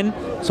completely in,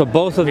 so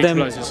both of them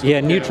Neutralizes.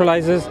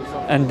 neutralizes,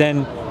 and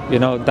then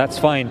that's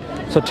fine.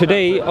 So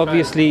today,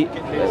 obviously,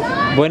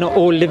 we're not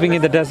all living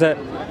in the desert.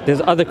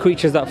 There's other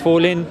creatures that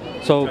fall in,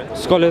 so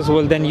scholars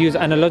will then use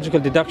analogical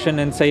deduction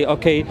and say,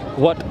 okay,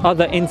 what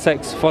other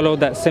insects follow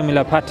that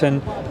similar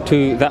pattern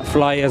to that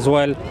fly as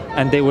well,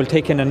 and they will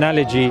take an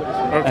analogy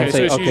Okay, and so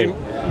say, it's okay,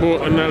 using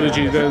more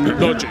analogy than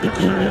logic.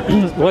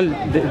 well,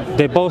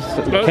 they both.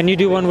 Can you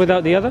do one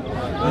without the other?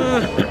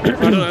 I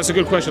don't know, that's a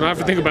good question. I have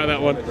to think about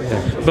that one.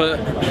 But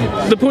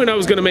the point I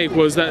was going to make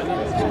was that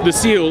the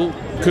seal,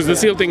 because the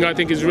seal thing I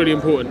think is really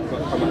important.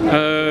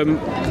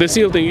 The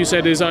seal thing you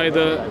said is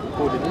either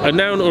a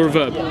noun or a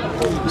verb.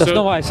 That's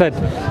not what I said.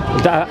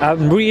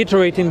 I'm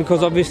reiterating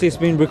because obviously it's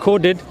been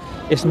recorded.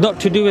 It's not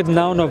to do with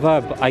noun or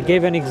verb. I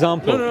gave an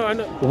example. No, I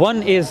know.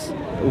 One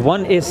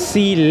is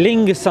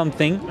sealing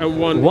something,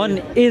 And one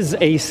is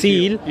a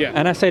seal, yeah.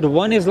 and I said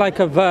one is like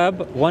a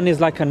verb, one is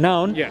like a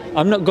noun. Yeah.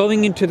 I'm not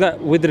going into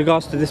that with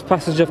regards to this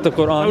passage of the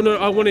Quran. Oh no,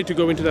 I wanted to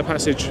go into that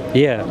passage.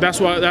 Yeah. That's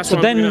why. So why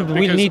I'm then bringing it up,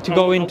 we'll because need to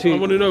go into- I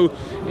want to know,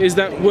 is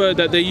that word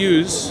that they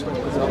use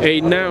a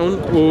noun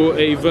or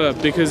a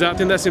verb? Because I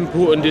think that's an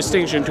important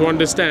distinction to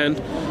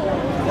understand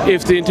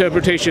if the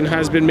interpretation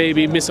has been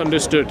maybe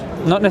misunderstood.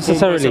 Not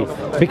necessarily,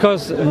 myself.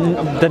 because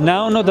the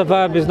noun or the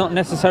verb is not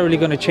necessarily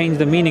going to change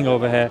the meaning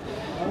over here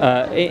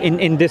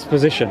in this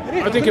position.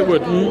 I think it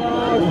would,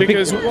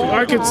 because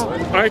I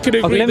could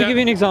agree. Okay, let me that- give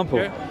you an example.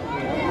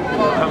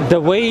 Yeah. The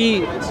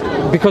way,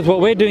 because what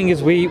we're doing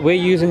is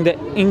we're using the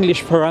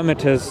English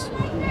parameters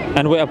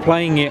and we're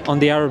applying it on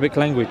the Arabic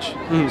language.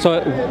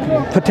 So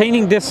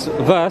pertaining this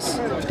verse,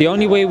 the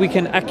only way we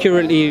can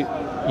accurately,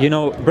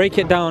 break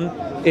it down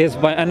is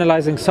by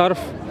analyzing sarf,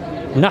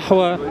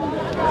 nahwa,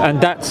 and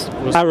that's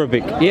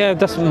Arabic. Yeah,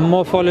 that's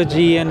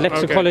morphology and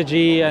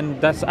lexicology, and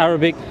that's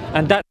Arabic,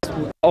 and that's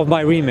of my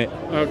remit.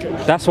 Okay.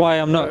 That's why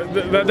I'm not.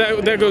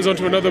 That goes on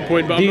to another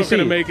point, but Do I'm you not going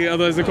to see? make it.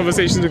 Otherwise, the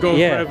conversations will go on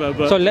Yeah. forever.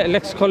 But So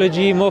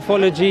lexicology,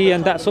 morphology,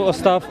 and that sort of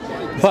stuff.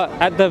 But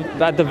at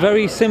the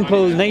very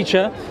simple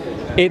nature,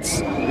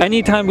 it's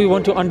anytime we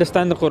want to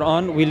understand the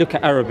Quran, we look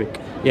at Arabic.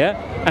 Yeah.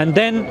 And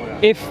then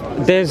if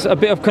there's a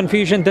bit of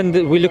confusion, then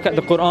we look at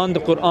the Quran.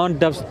 The Quran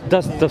does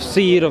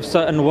tafsir of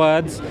certain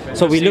words.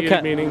 So we look Tafsir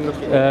at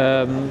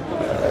meaning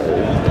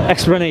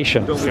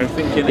explanation.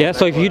 Yeah,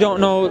 so if you don't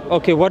know,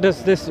 okay, what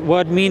does this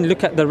word mean?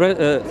 Look at the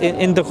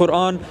in the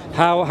Quran,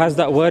 how has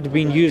that word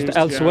been used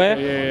elsewhere,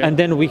 yeah. and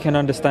then we can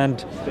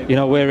understand,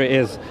 where it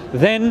is.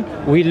 Then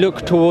we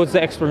look towards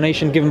the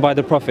explanation given by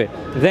the Prophet.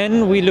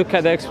 Then we look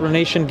at the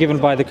explanation given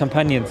by the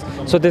companions.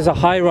 So there's a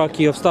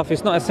hierarchy of stuff.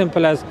 It's not as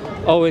simple as,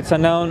 oh, it's a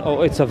noun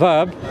or it's a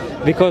verb,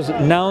 because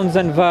nouns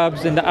and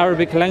verbs in the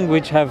Arabic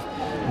language have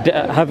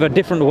a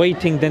different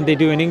weighting than they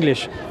do in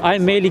English. I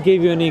merely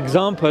gave you an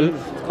example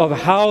of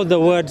how the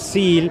word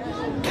seal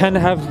can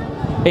have,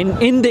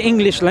 in the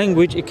English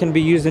language, it can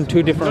be used in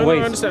two different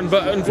ways. I understand,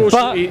 but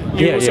unfortunately,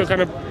 you also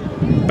kind of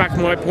back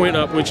my point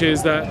up, which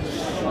is that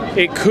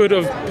it could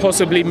have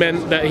possibly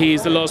meant that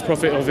he's the last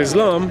prophet of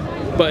Islam,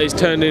 but it's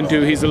turned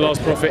into he's the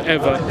last prophet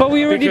ever. But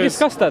we already Because-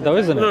 discussed that, though,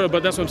 isn't it? No,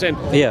 but that's what I'm saying.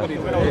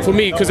 Yeah. For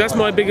me, because that's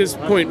my biggest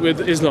point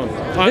with Islam.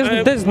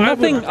 There's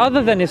nothing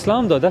other than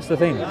Islam, though. That's the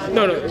thing.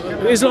 No,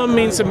 Islam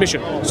means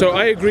submission. So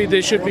I agree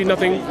there should be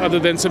nothing other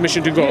than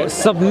submission to God.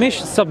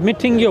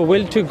 Submitting your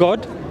will to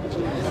God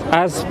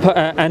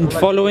and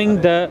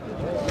following the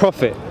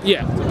Prophet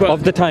Yeah, but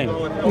of the time.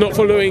 not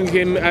following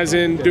him as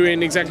in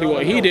doing exactly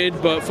what he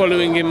did, but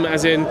following him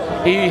as in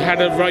he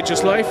had a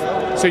righteous life,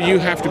 so you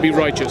have to be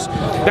righteous.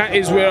 That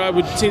is where I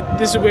would see,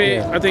 this is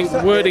where I think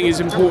wording is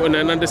important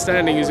and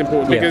understanding is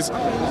important, Yeah. because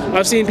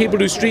I've seen people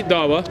do street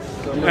dawah,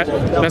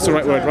 that's the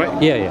right word,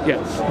 right?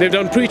 Yeah. They've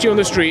done preaching on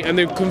the street and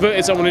they've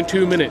converted someone in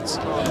 2 minutes.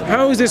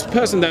 How is this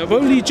person that have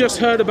only just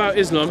heard about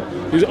Islam,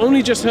 who's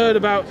only just heard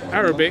about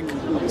Arabic,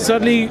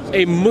 suddenly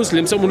a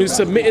Muslim, someone who's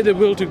submitted their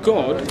will to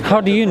God, How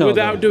do you know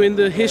without that? doing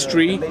the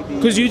history?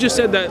 Because you just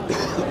said that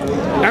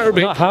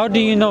Arabic. No, how do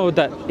you know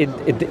that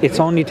it's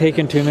only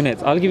taken 2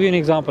 minutes? I'll give you an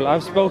example.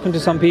 I've spoken to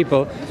some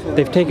people,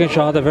 they've taken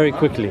Shahada very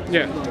quickly.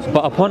 Yeah.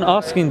 But upon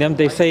asking them,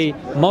 they say,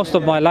 most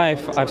of my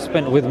life I've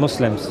spent with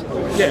Muslims.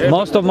 Yeah.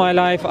 Most of my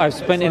life I've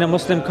spent in a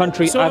Muslim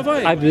country. So have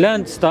I. I've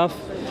learned stuff.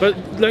 But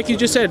like you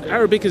just said,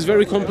 Arabic is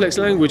very complex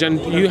language, and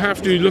you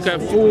have to look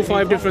at 4 or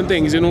 5 different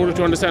things in order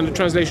to understand the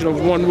translation of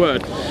one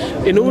word.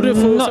 In order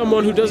for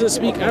someone who doesn't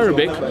speak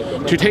Arabic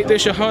to take their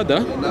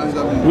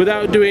Shahada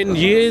without doing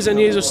years and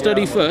years of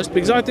study first,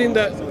 because I think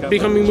that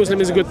becoming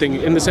Muslim is a good thing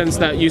in the sense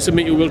that you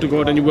submit your will to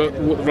God and you work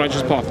the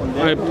righteous path.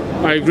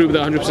 I agree with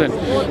that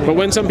 100%. But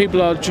when some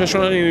people are just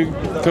trying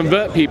to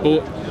convert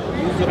people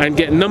and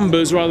get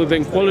numbers rather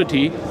than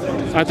quality,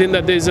 I think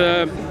that there's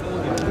a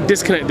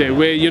disconnect there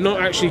where you're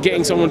not actually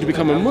getting someone to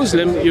become a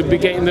Muslim, you're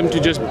getting them to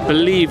just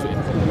believe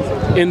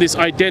in this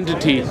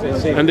identity,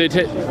 and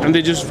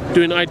they're just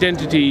doing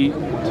identity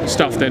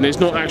stuff. Then it's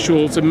not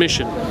actual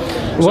submission.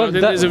 So I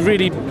think there's a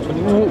really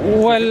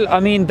well, I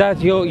mean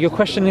that you're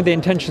questioning the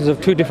intentions of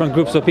 2 different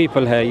groups of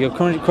people here. You're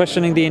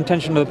questioning the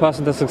intention of the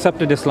person that's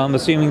accepted Islam,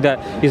 assuming that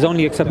he's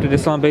only accepted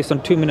Islam based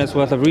on 2 minutes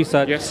worth of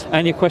research. Yes.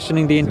 And you're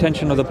questioning the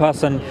intention of the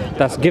person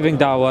that's giving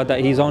da'wah,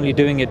 that he's only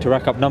doing it to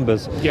rack up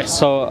numbers. Yes.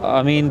 So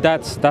I mean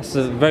that's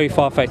very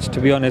far-fetched, to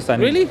be honest.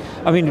 And Really?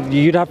 I mean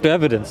you'd have to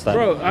evidence that.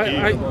 bro.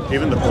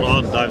 Even the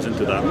Quran dives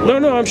into that.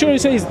 No, I'm sure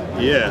it says.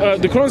 Yeah.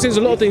 The Quran says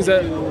a lot of things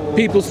that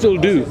people still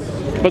do.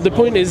 But the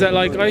point is that,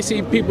 like, I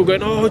see people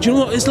going, oh, do you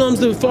know what? Islam's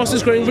the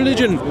fastest growing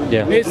religion.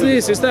 Yeah. It's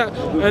this, it's that.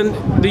 And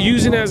they're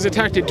using it as a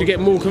tactic to get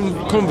more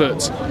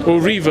converts or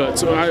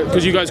reverts,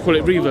 because you guys call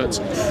it reverts.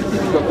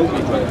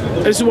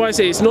 This is why I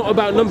say it's not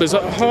about numbers.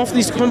 Like, half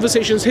these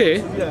conversations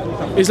here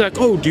is like,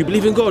 oh, do you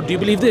believe in God? Do you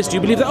believe this? Do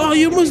you believe that? Oh,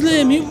 you're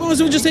Muslim. You might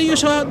as well just say your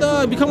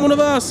Shahada, become one of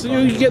us.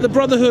 You get the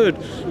brotherhood.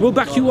 We'll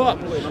back you up.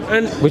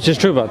 And Which is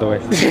true, by the way.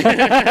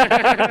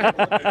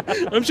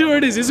 I'm sure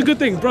it is. It's a good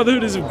thing.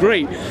 Brotherhood is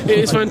great. It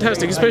is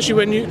fantastic, especially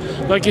when you,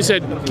 like you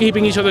said,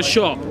 keeping each other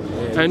sharp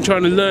and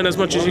trying to learn as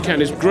much as you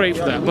can is great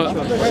for that. But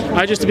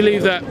I just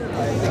believe that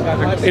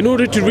in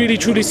order to really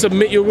truly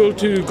submit your will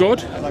to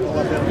God,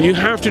 you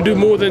have to do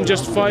more than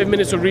just 5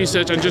 minutes of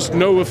research and just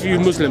know a few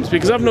Muslims,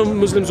 because I've known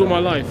Muslims all my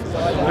life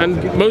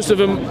and most of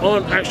them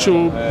aren't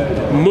actual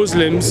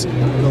Muslims,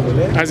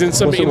 as in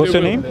submitting What's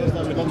your their name?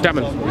 will.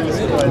 Daman.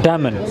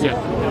 Daman. Yeah.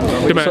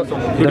 The man.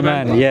 The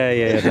man,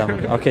 yeah,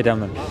 Daman. Okay,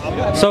 Daman.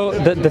 So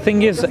the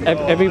thing is,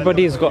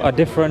 everybody's got a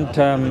different.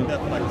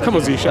 Come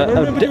on, Zisha.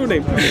 Remember your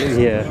name.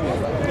 Yeah,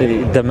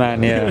 the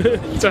man, yeah.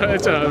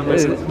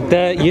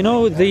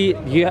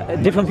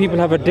 Different people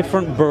have a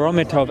different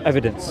barometer of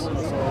evidence.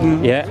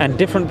 Yeah, and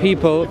different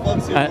people,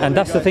 and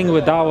that's the thing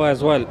with da'wah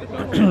as well.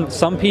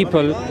 Some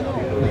people,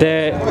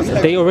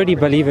 they already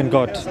believe in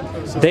God.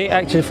 They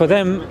actually, for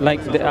them, like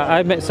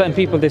I met certain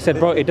people, they said,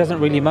 bro, it doesn't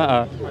really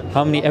matter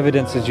how many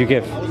evidences you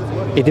give.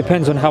 It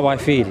depends on how I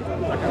feel.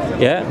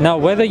 Yeah. Now,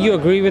 whether you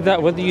agree with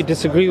that, whether you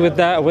disagree with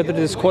that, whether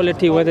there's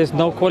quality, whether there's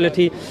no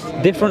quality,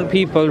 different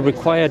people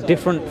require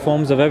different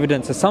forms of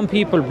evidence. So some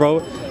people, bro,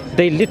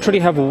 they literally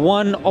have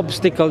one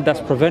obstacle that's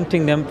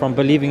preventing them from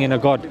believing in a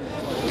God.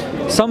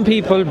 Some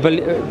people,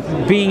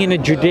 being in a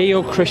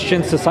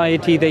Judeo-Christian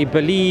society, they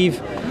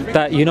believe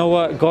that, you know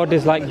what, God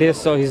is like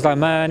this, so he's like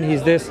man,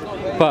 he's this.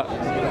 But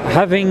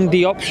having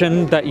the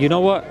option that, you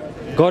know what,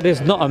 God is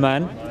not a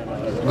man,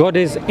 God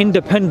is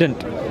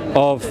independent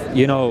of,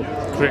 you know,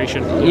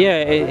 Creation.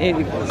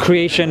 Yeah,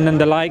 creation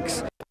and the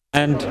likes.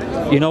 And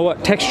you know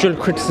what, textual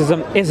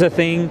criticism is a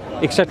thing,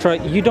 etc.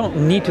 You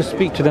don't need to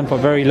speak to them for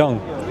very long.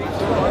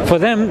 For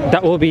them,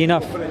 that will be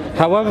enough.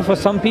 However, for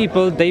some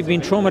people, they've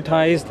been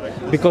traumatized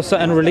because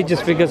certain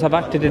religious figures have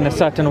acted in a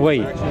certain way.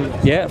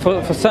 Yeah,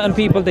 for certain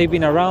people, they've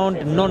been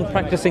around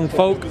non-practicing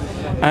folk,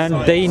 and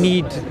they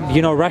need,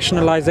 you know,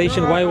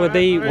 rationalization. Why would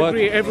they work? I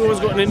agree. Everyone's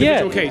got an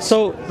individual case.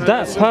 So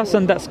that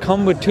person that's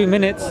come with 2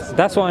 minutes,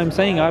 that's what I'm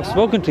saying. I've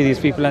spoken to these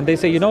people, and they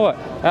say, you know what,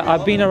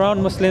 I've been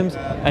around Muslims,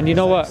 and you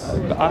know what,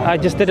 I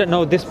just didn't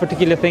know this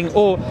particular thing,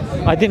 or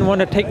I didn't want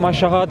to take my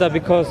Shahada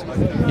because,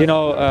 you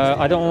know,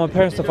 I don't want my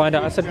parents to find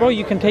out. I said, bro,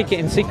 you can take it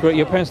in secret.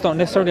 Your parents don't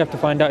necessarily have to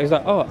find out. He's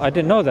like, oh, I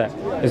didn't know that.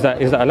 Is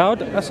that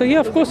allowed? I said, yeah,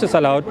 of course it's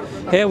allowed.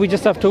 Here we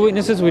just have 2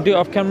 witnesses. We do it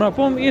off camera.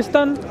 Boom, it's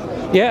done.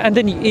 Yeah, and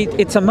then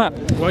it's a map.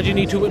 Why do you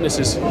need 2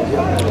 witnesses?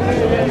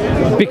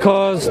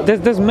 Because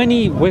there's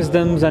many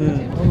wisdoms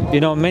and, you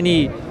know,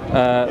 many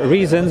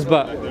reasons,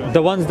 but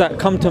the ones that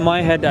come to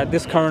my head at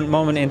this current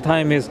moment in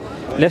time is,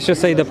 let's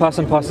just say the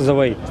person passes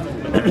away.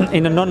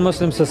 In a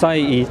non-Muslim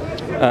society,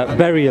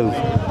 burial,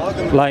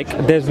 like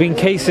there's been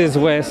cases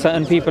where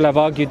certain people have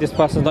argued this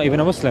person's not even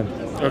a Muslim.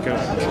 Okay.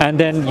 And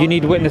then you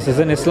need witnesses.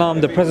 In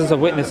Islam, the presence of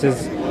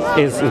witnesses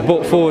is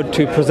brought forward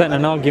to present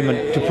an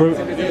argument,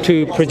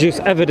 to produce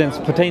evidence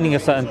pertaining a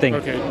certain thing.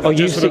 Okay. Or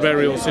just for the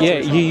burial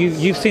situation. Yeah,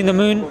 you've seen the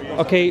moon.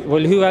 Okay,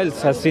 well, who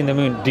else has seen the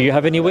moon? Do you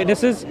have any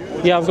witnesses?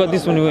 Yeah, I've got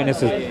this many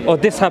witnesses. Or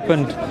this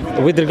happened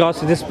with regards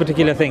to this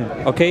particular thing.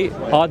 Okay,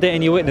 are there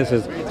any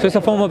witnesses? So it's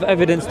a form of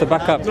evidence to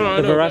back up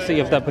the veracity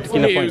of that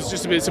particular point. It was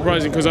just a bit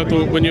surprising because I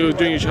thought when you were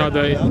doing your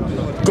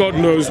Shahada, God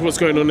knows what's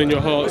going on in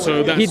your heart.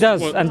 So that's He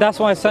does, and that's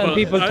why certain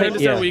people I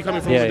understand where you're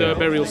coming from with the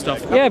burial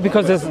stuff. Yeah,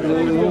 because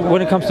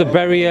when it comes to to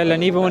burial,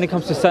 and even when it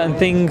comes to certain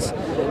things,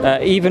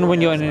 even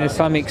when you're in an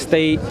Islamic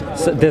state,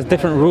 there's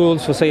different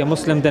rules for, say, a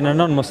Muslim than a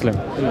non-Muslim.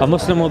 A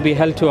Muslim will be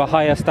held to a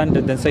higher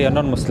standard than, say, a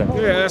non-Muslim.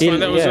 Yeah, that's fine.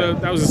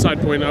 That was a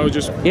side point. I was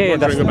just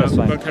wondering that's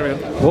fine. But carry on.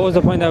 What was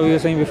the point that we were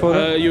saying before?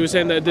 You were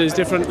saying that there's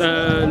different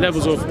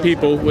levels of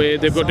people where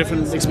they've got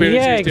different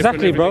experiences. Yeah,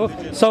 exactly, bro.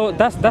 So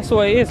that's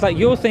what it is. Like,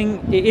 your thing,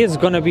 it is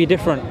gonna be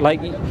different.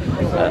 Like,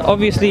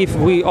 obviously, if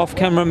we off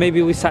camera,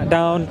 maybe we sat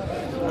down.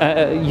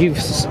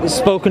 You've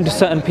spoken to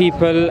certain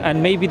people,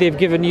 and maybe they've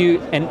given you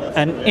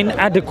an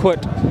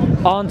inadequate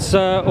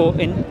answer or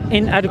an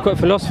inadequate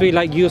philosophy.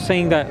 Like, you're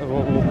saying that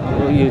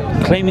you're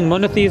claiming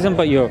monotheism,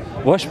 but you're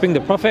worshipping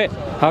the Prophet.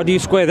 How do you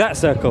square that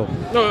circle?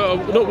 No,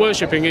 not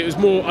worshipping. It was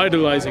more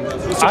idolizing.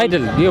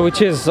 Idol, yeah,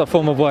 which is a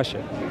form of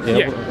worship.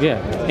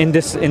 Yeah. In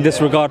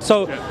this regard.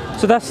 So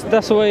that's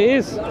the way it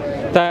is.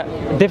 That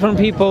different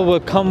people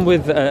will come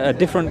with a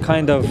different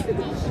kind of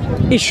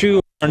issue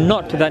or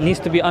knot that needs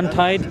to be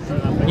untied.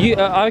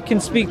 I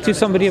can speak to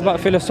somebody about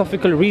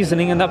philosophical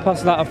reasoning, and that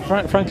person,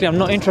 frankly, I'm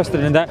not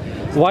interested in that.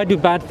 Why do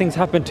bad things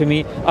happen to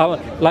me?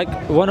 Like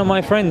one of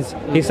my friends,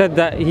 he said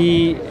that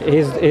he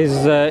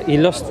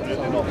lost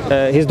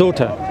his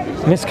daughter,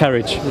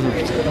 miscarriage,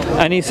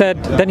 and he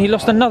said then he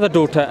lost another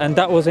daughter, and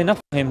that was enough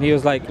for him. He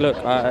was like, look,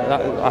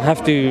 I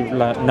have to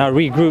now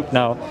regroup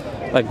now.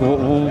 Like,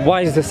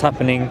 why is this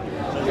happening?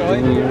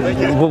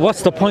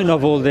 What's the point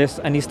of all this?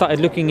 And he started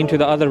looking into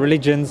the other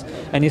religions,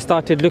 and he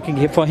started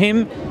looking, for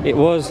him it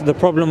was the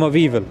problem of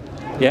evil,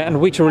 and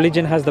which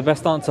religion has the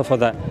best answer for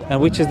that,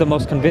 and which is the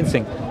most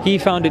convincing. He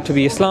found it to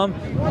be Islam,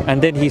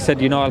 and then he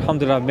said,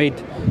 Alhamdulillah,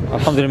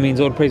 Alhamdulillah means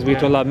all praise be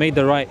to Allah, made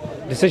the right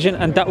decision,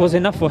 and that was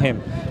enough for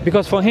him.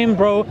 Because for him,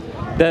 bro,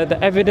 the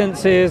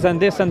evidences and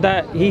this and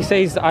that, he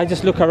says, I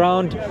just look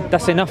around,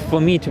 that's enough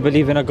for me to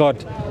believe in a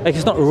God. Like,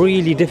 it's not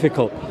really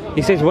difficult.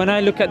 He says, when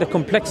I look at the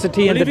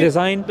complexity and the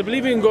design, the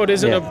believing in God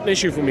isn't an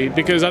issue for me,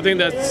 because I think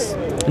that's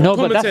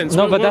common sense.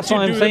 But that's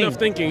what I'm saying. Enough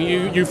thinking,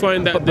 you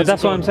find that. But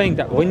that's what I'm saying.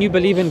 That when you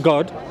believe in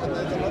God,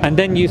 and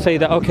then you say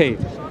that, okay,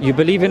 you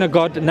believe in a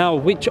God. Now,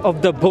 which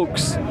of the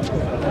books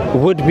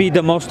would be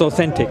the most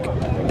authentic?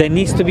 There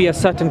needs to be a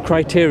certain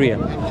criteria,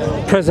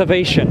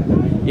 preservation,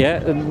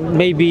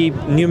 maybe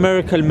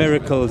numerical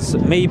miracles,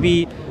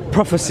 maybe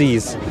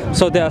prophecies.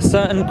 So there are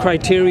certain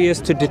criteria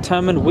to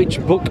determine which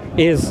book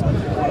is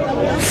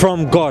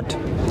from God,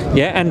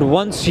 and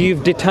once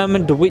you've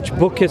determined which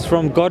book is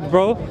from God,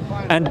 bro,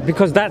 and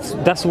because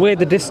that's where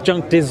the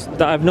disjunct is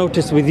that I've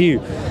noticed with you,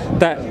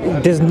 that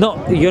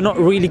you're not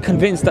really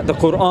convinced that the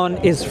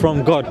Quran is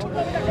from God.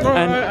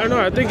 I know,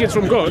 I think it's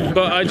from God,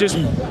 but I just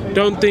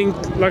don't think,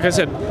 like I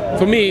said,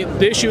 for me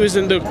the issue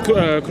isn't the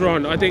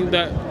Quran. I think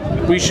that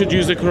we should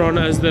use the Quran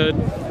as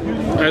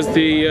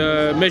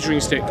the measuring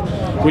stick,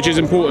 which is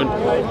important.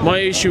 My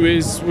issue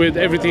is with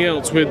everything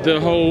else, with the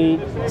whole,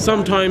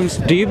 sometimes...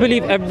 Do you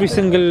believe every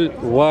single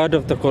word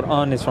of the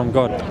Quran is from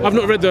God? I've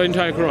not read the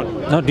entire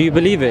Quran. No, do you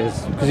believe it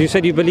is? Because you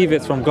said you believe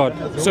it's from God.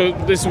 So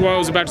this is what I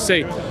was about to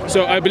say.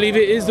 So I believe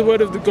it is the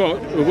word of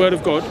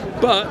God,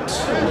 but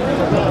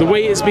the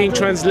way it's being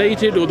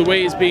translated or the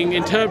way it's being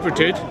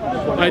interpreted,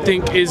 I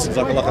think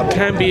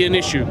can be an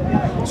issue.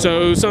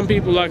 So some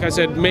people, like I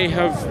said, may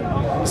have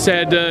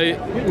said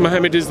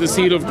Muhammad is the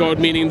seal of God,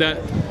 meaning that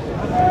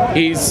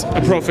he's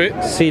a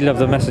prophet. Seal of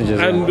the messengers.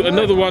 And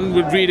another one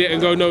would read it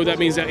and go, no, that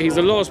means that he's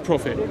the last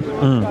prophet.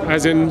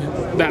 As in,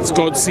 that's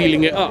God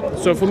sealing it up.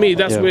 So for me,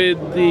 that's where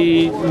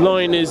the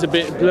line is a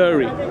bit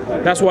blurry.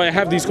 That's why I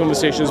have these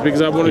conversations,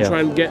 because I want to try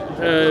and get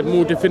a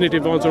more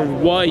definitive answer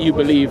of why you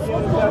believe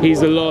he's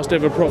the last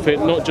ever prophet,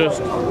 not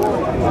just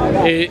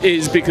it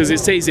is because it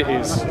says it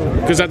is.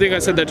 Because I think I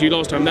said that to you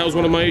last time. That was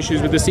one of my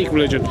issues with the Sikh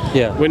religion.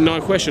 When I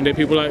questioned it,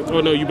 people were like, oh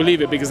no, you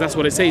believe it because that's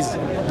what it says.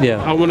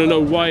 I want to know,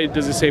 why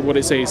does it say what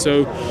it says?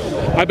 So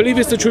I believe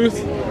it's the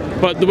truth,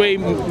 but the way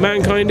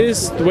mankind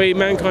is, the way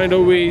mankind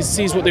always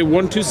sees what they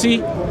want to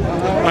see,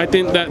 I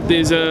think that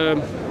there's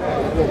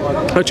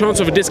a chance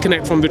of a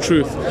disconnect from the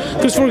truth.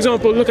 Because, for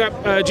example, look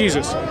at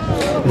Jesus.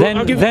 Then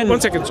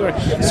 1 second, sorry.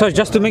 So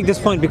just to make this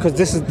point, because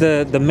this is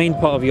the main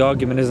part of your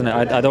argument, isn't it?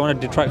 I don't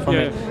want to detract from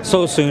it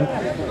so soon.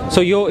 So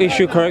your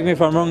issue, correct me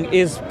if I'm wrong,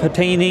 is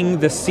pertaining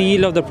the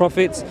seal of the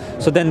prophets.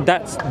 So then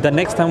that's the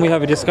next time we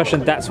have a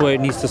discussion, that's where it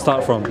needs to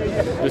start from.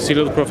 The seal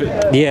of the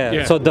prophet.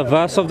 Yeah. So the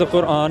verse of the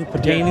Quran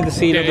pertaining the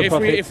seal of the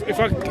prophet.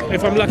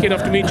 If I'm lucky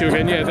enough to meet you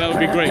again, that would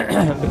be great.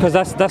 Because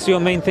that's your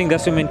main thing,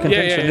 that's your main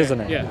contention,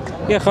 isn't it?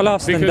 Yeah,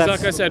 khalas. Because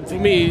like I said, for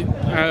me,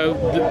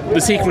 the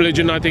Sikh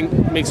religion I think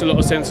makes a lot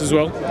of sense as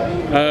well.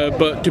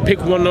 But to pick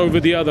one over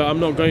the other,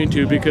 I'm not going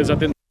to, because I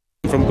think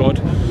from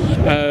God.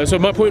 So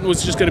my point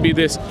was just going to be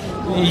this.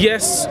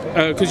 Yes,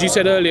 because you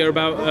said earlier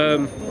about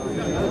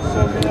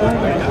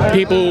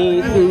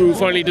people who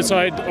finally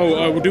decide,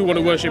 oh, I do want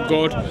to worship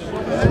God,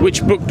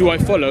 which book do I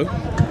follow?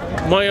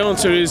 My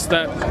answer is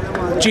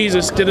that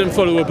Jesus didn't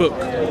follow a book.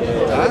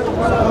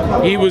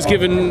 He was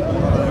given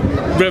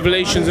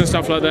revelations and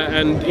stuff like that,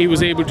 and he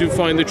was able to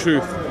find the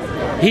truth.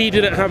 He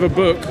didn't have a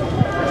book,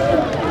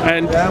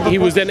 and he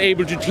was then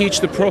able to teach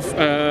the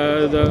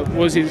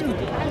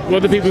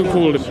what do people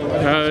call him?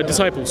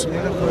 disciples.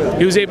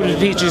 He was able to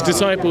teach his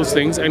disciples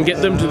things and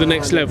get them to the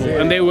next level,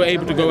 and they were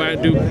able to go out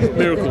and do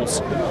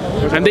miracles.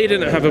 And they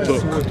didn't have a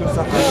book.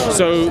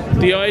 So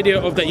the idea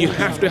of that you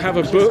have to have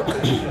a book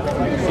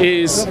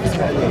is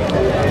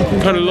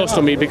kind of lost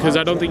on me, because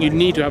I don't think you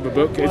need to have a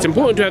book. It's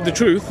important to have the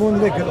truth,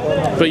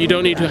 but you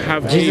don't need to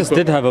have Jesus a book.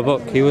 did have a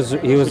book. He was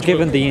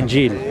given the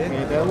Injil.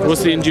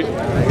 What's the Injil?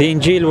 The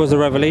Injil was a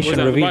revelation Was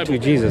that the revealed to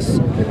Bible? Jesus.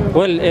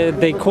 Well,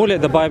 they call it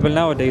the Bible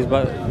nowadays,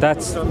 but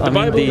that's The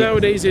Bible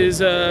nowadays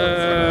is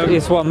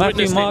it's what Matthew,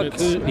 witness Mark,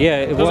 statements.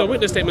 yeah, Those are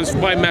witness statements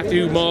by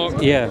Matthew,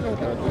 Mark, yeah,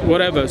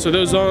 whatever. So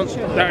those aren't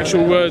the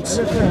actual words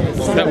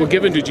that were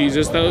given to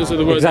Jesus. Those are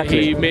the words Exactly.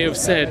 that he may have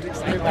said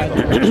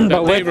that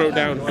But they when- wrote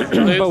down.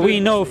 but we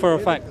know for a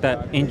fact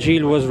that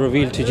Injil was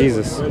revealed to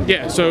Jesus.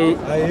 Yeah, so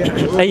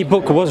A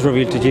book was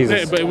revealed to yeah,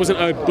 Jesus. but it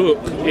wasn't a book.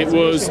 It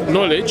was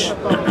knowledge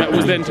that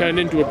was then turned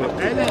into a book.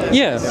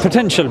 Yeah,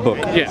 potential book.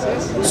 Yeah.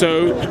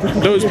 So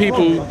those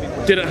people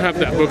didn't have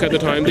that book at the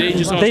time. They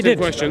just asked They him did.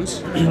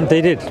 questions.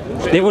 They did.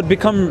 They would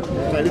become.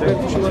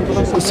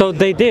 So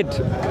they did,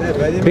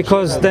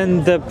 because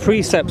then the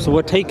precepts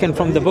were taken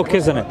from the book,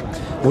 isn't it?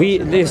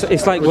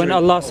 It's like when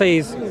Allah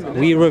says,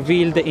 "We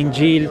revealed the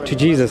Injil to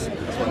Jesus."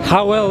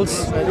 How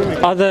else?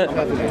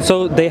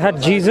 So they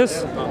had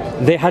Jesus,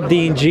 they had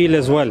the Injil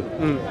as well.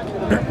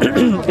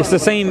 It's the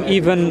same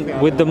even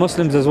with the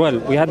Muslims as well.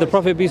 We had the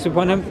Prophet, peace be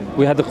upon him,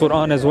 we had the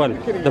Quran as well.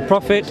 The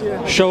Prophet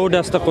showed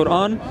us the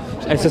Quran.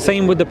 It's the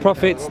same with the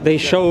prophets. They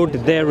showed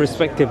their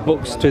respective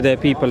books to their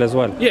people as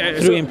well, Yeah,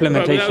 through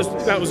implementation.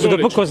 that was So the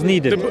knowledge. book was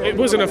needed. It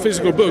wasn't a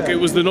physical book, it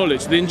was the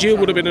knowledge. The Injil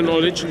would have been a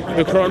knowledge,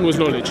 the Quran was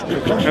knowledge.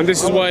 And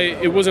this is why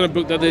it wasn't a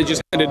book that they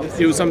just handed,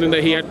 it was something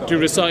that he had to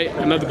recite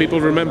and other people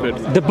remembered.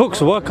 The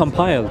books were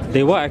compiled.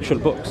 They were actual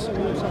books.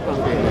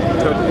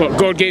 Well,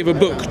 God gave a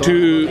book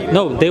to...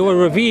 No, they were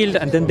revealed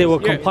and then they were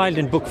compiled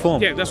in book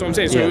form. Yeah, that's what I'm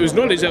saying. So Yeah. it was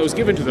knowledge that was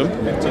given to them,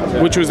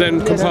 which was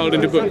then compiled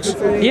into books.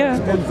 Yeah.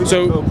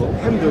 So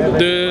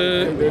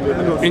the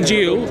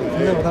Injil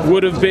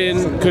would have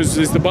been, because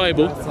it's the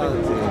Bible,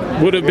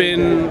 would have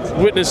been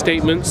witness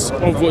statements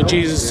of what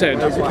Jesus said,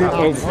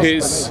 of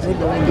his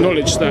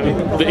knowledge that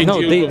the Injil...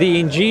 No,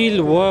 the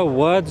Injil were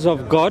words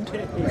of God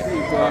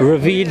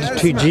revealed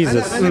to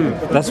Jesus.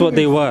 That's what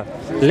they were.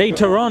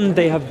 Later on,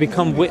 they have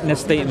become witness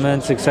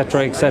statements,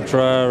 etc.,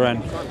 etc.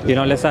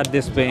 And let's add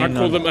this bit I'd in.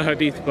 call them a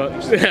hadith, but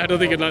I don't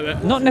think it like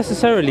that. Not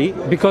necessarily,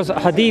 because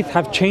hadith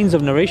have chains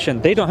of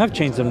narration. They don't have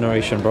chains of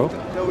narration, bro.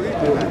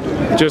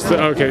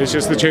 Okay, it's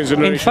just the change of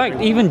narration. In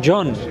fact, even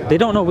John, they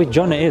don't know which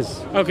John it is.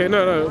 Okay,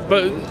 no,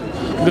 but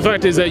the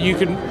fact is that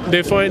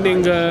they're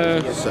finding,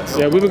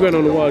 yeah, we've been going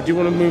on a while. Do you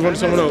want to move on to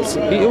someone else?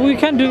 We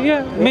can do,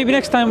 yeah. Maybe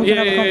next time we can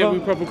have a Yeah,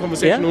 convo. proper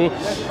conversation. Yeah?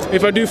 Or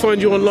if I do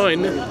find you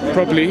online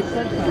properly,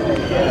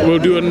 we'll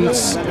do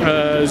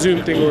a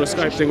Zoom thing or a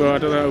Skype thing, or I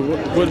don't know.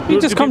 What You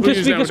do just come to people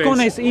use Speaker's nowadays?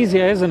 Corner, it's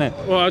easier, isn't it?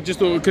 Well, I just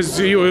thought because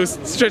you were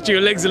stretching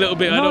your legs a little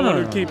bit, I don't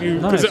want to keep you,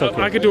 No, because it's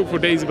okay. I could talk for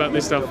days about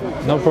this stuff.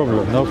 No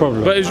problem, no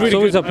problem. But it's really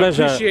always good. a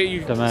pleasure. I appreciate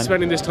you man.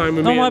 spending this time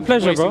with No, me. my and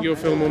pleasure, wasting bro. your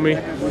film on me.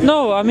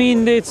 No, I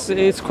mean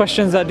it's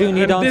questions that do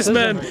need And answers. this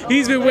man,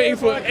 he's been waiting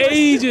for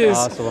ages.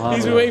 Subhanallah.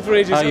 He's been waiting for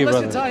ages. How are you,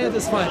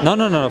 brother?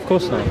 No, of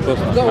course not. Of course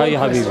not. How are you,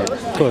 Habibi?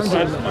 Of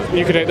course.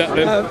 You could take that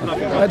then.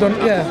 I don't,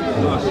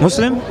 yeah.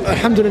 Muslim?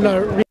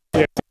 Alhamdulillah.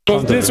 Well,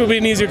 this will be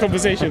an easier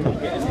conversation.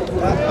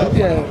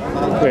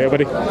 Yeah. Yeah,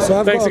 buddy.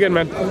 So Thanks again,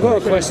 man. I've got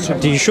a question.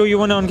 Do you sure you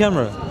want it on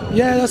camera?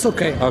 Yeah, that's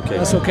okay. Okay.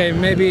 That's okay.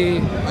 Maybe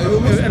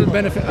it'll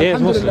benefit. Yeah,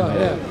 it's Muslim.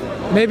 Alhamdulillah,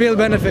 yeah. Maybe it'll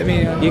benefit me.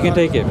 You can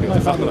take it.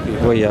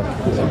 Well, yeah.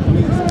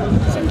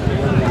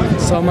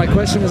 So my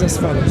question is as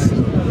follows.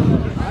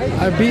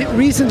 I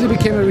recently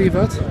became a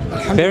revert.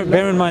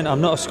 Bear in mind,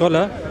 I'm not a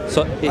scholar,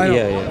 so I know,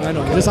 yeah. I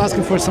know. Just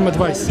asking for some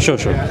advice. Sure.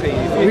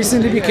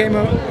 Recently became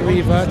a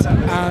revert,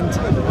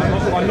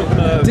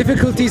 and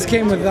difficulties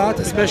came with that,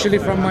 especially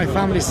from my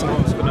family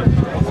side.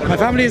 My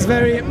family is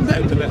they're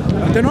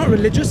not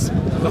religious.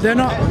 They're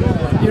not,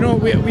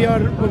 we are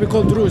what we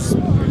call Druze.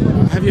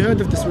 Have you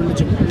heard of this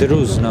religion?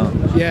 Druze, no.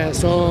 Yeah,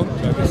 so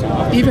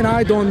even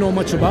I don't know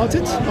much about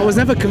it. I was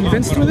never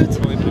convinced with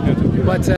it, but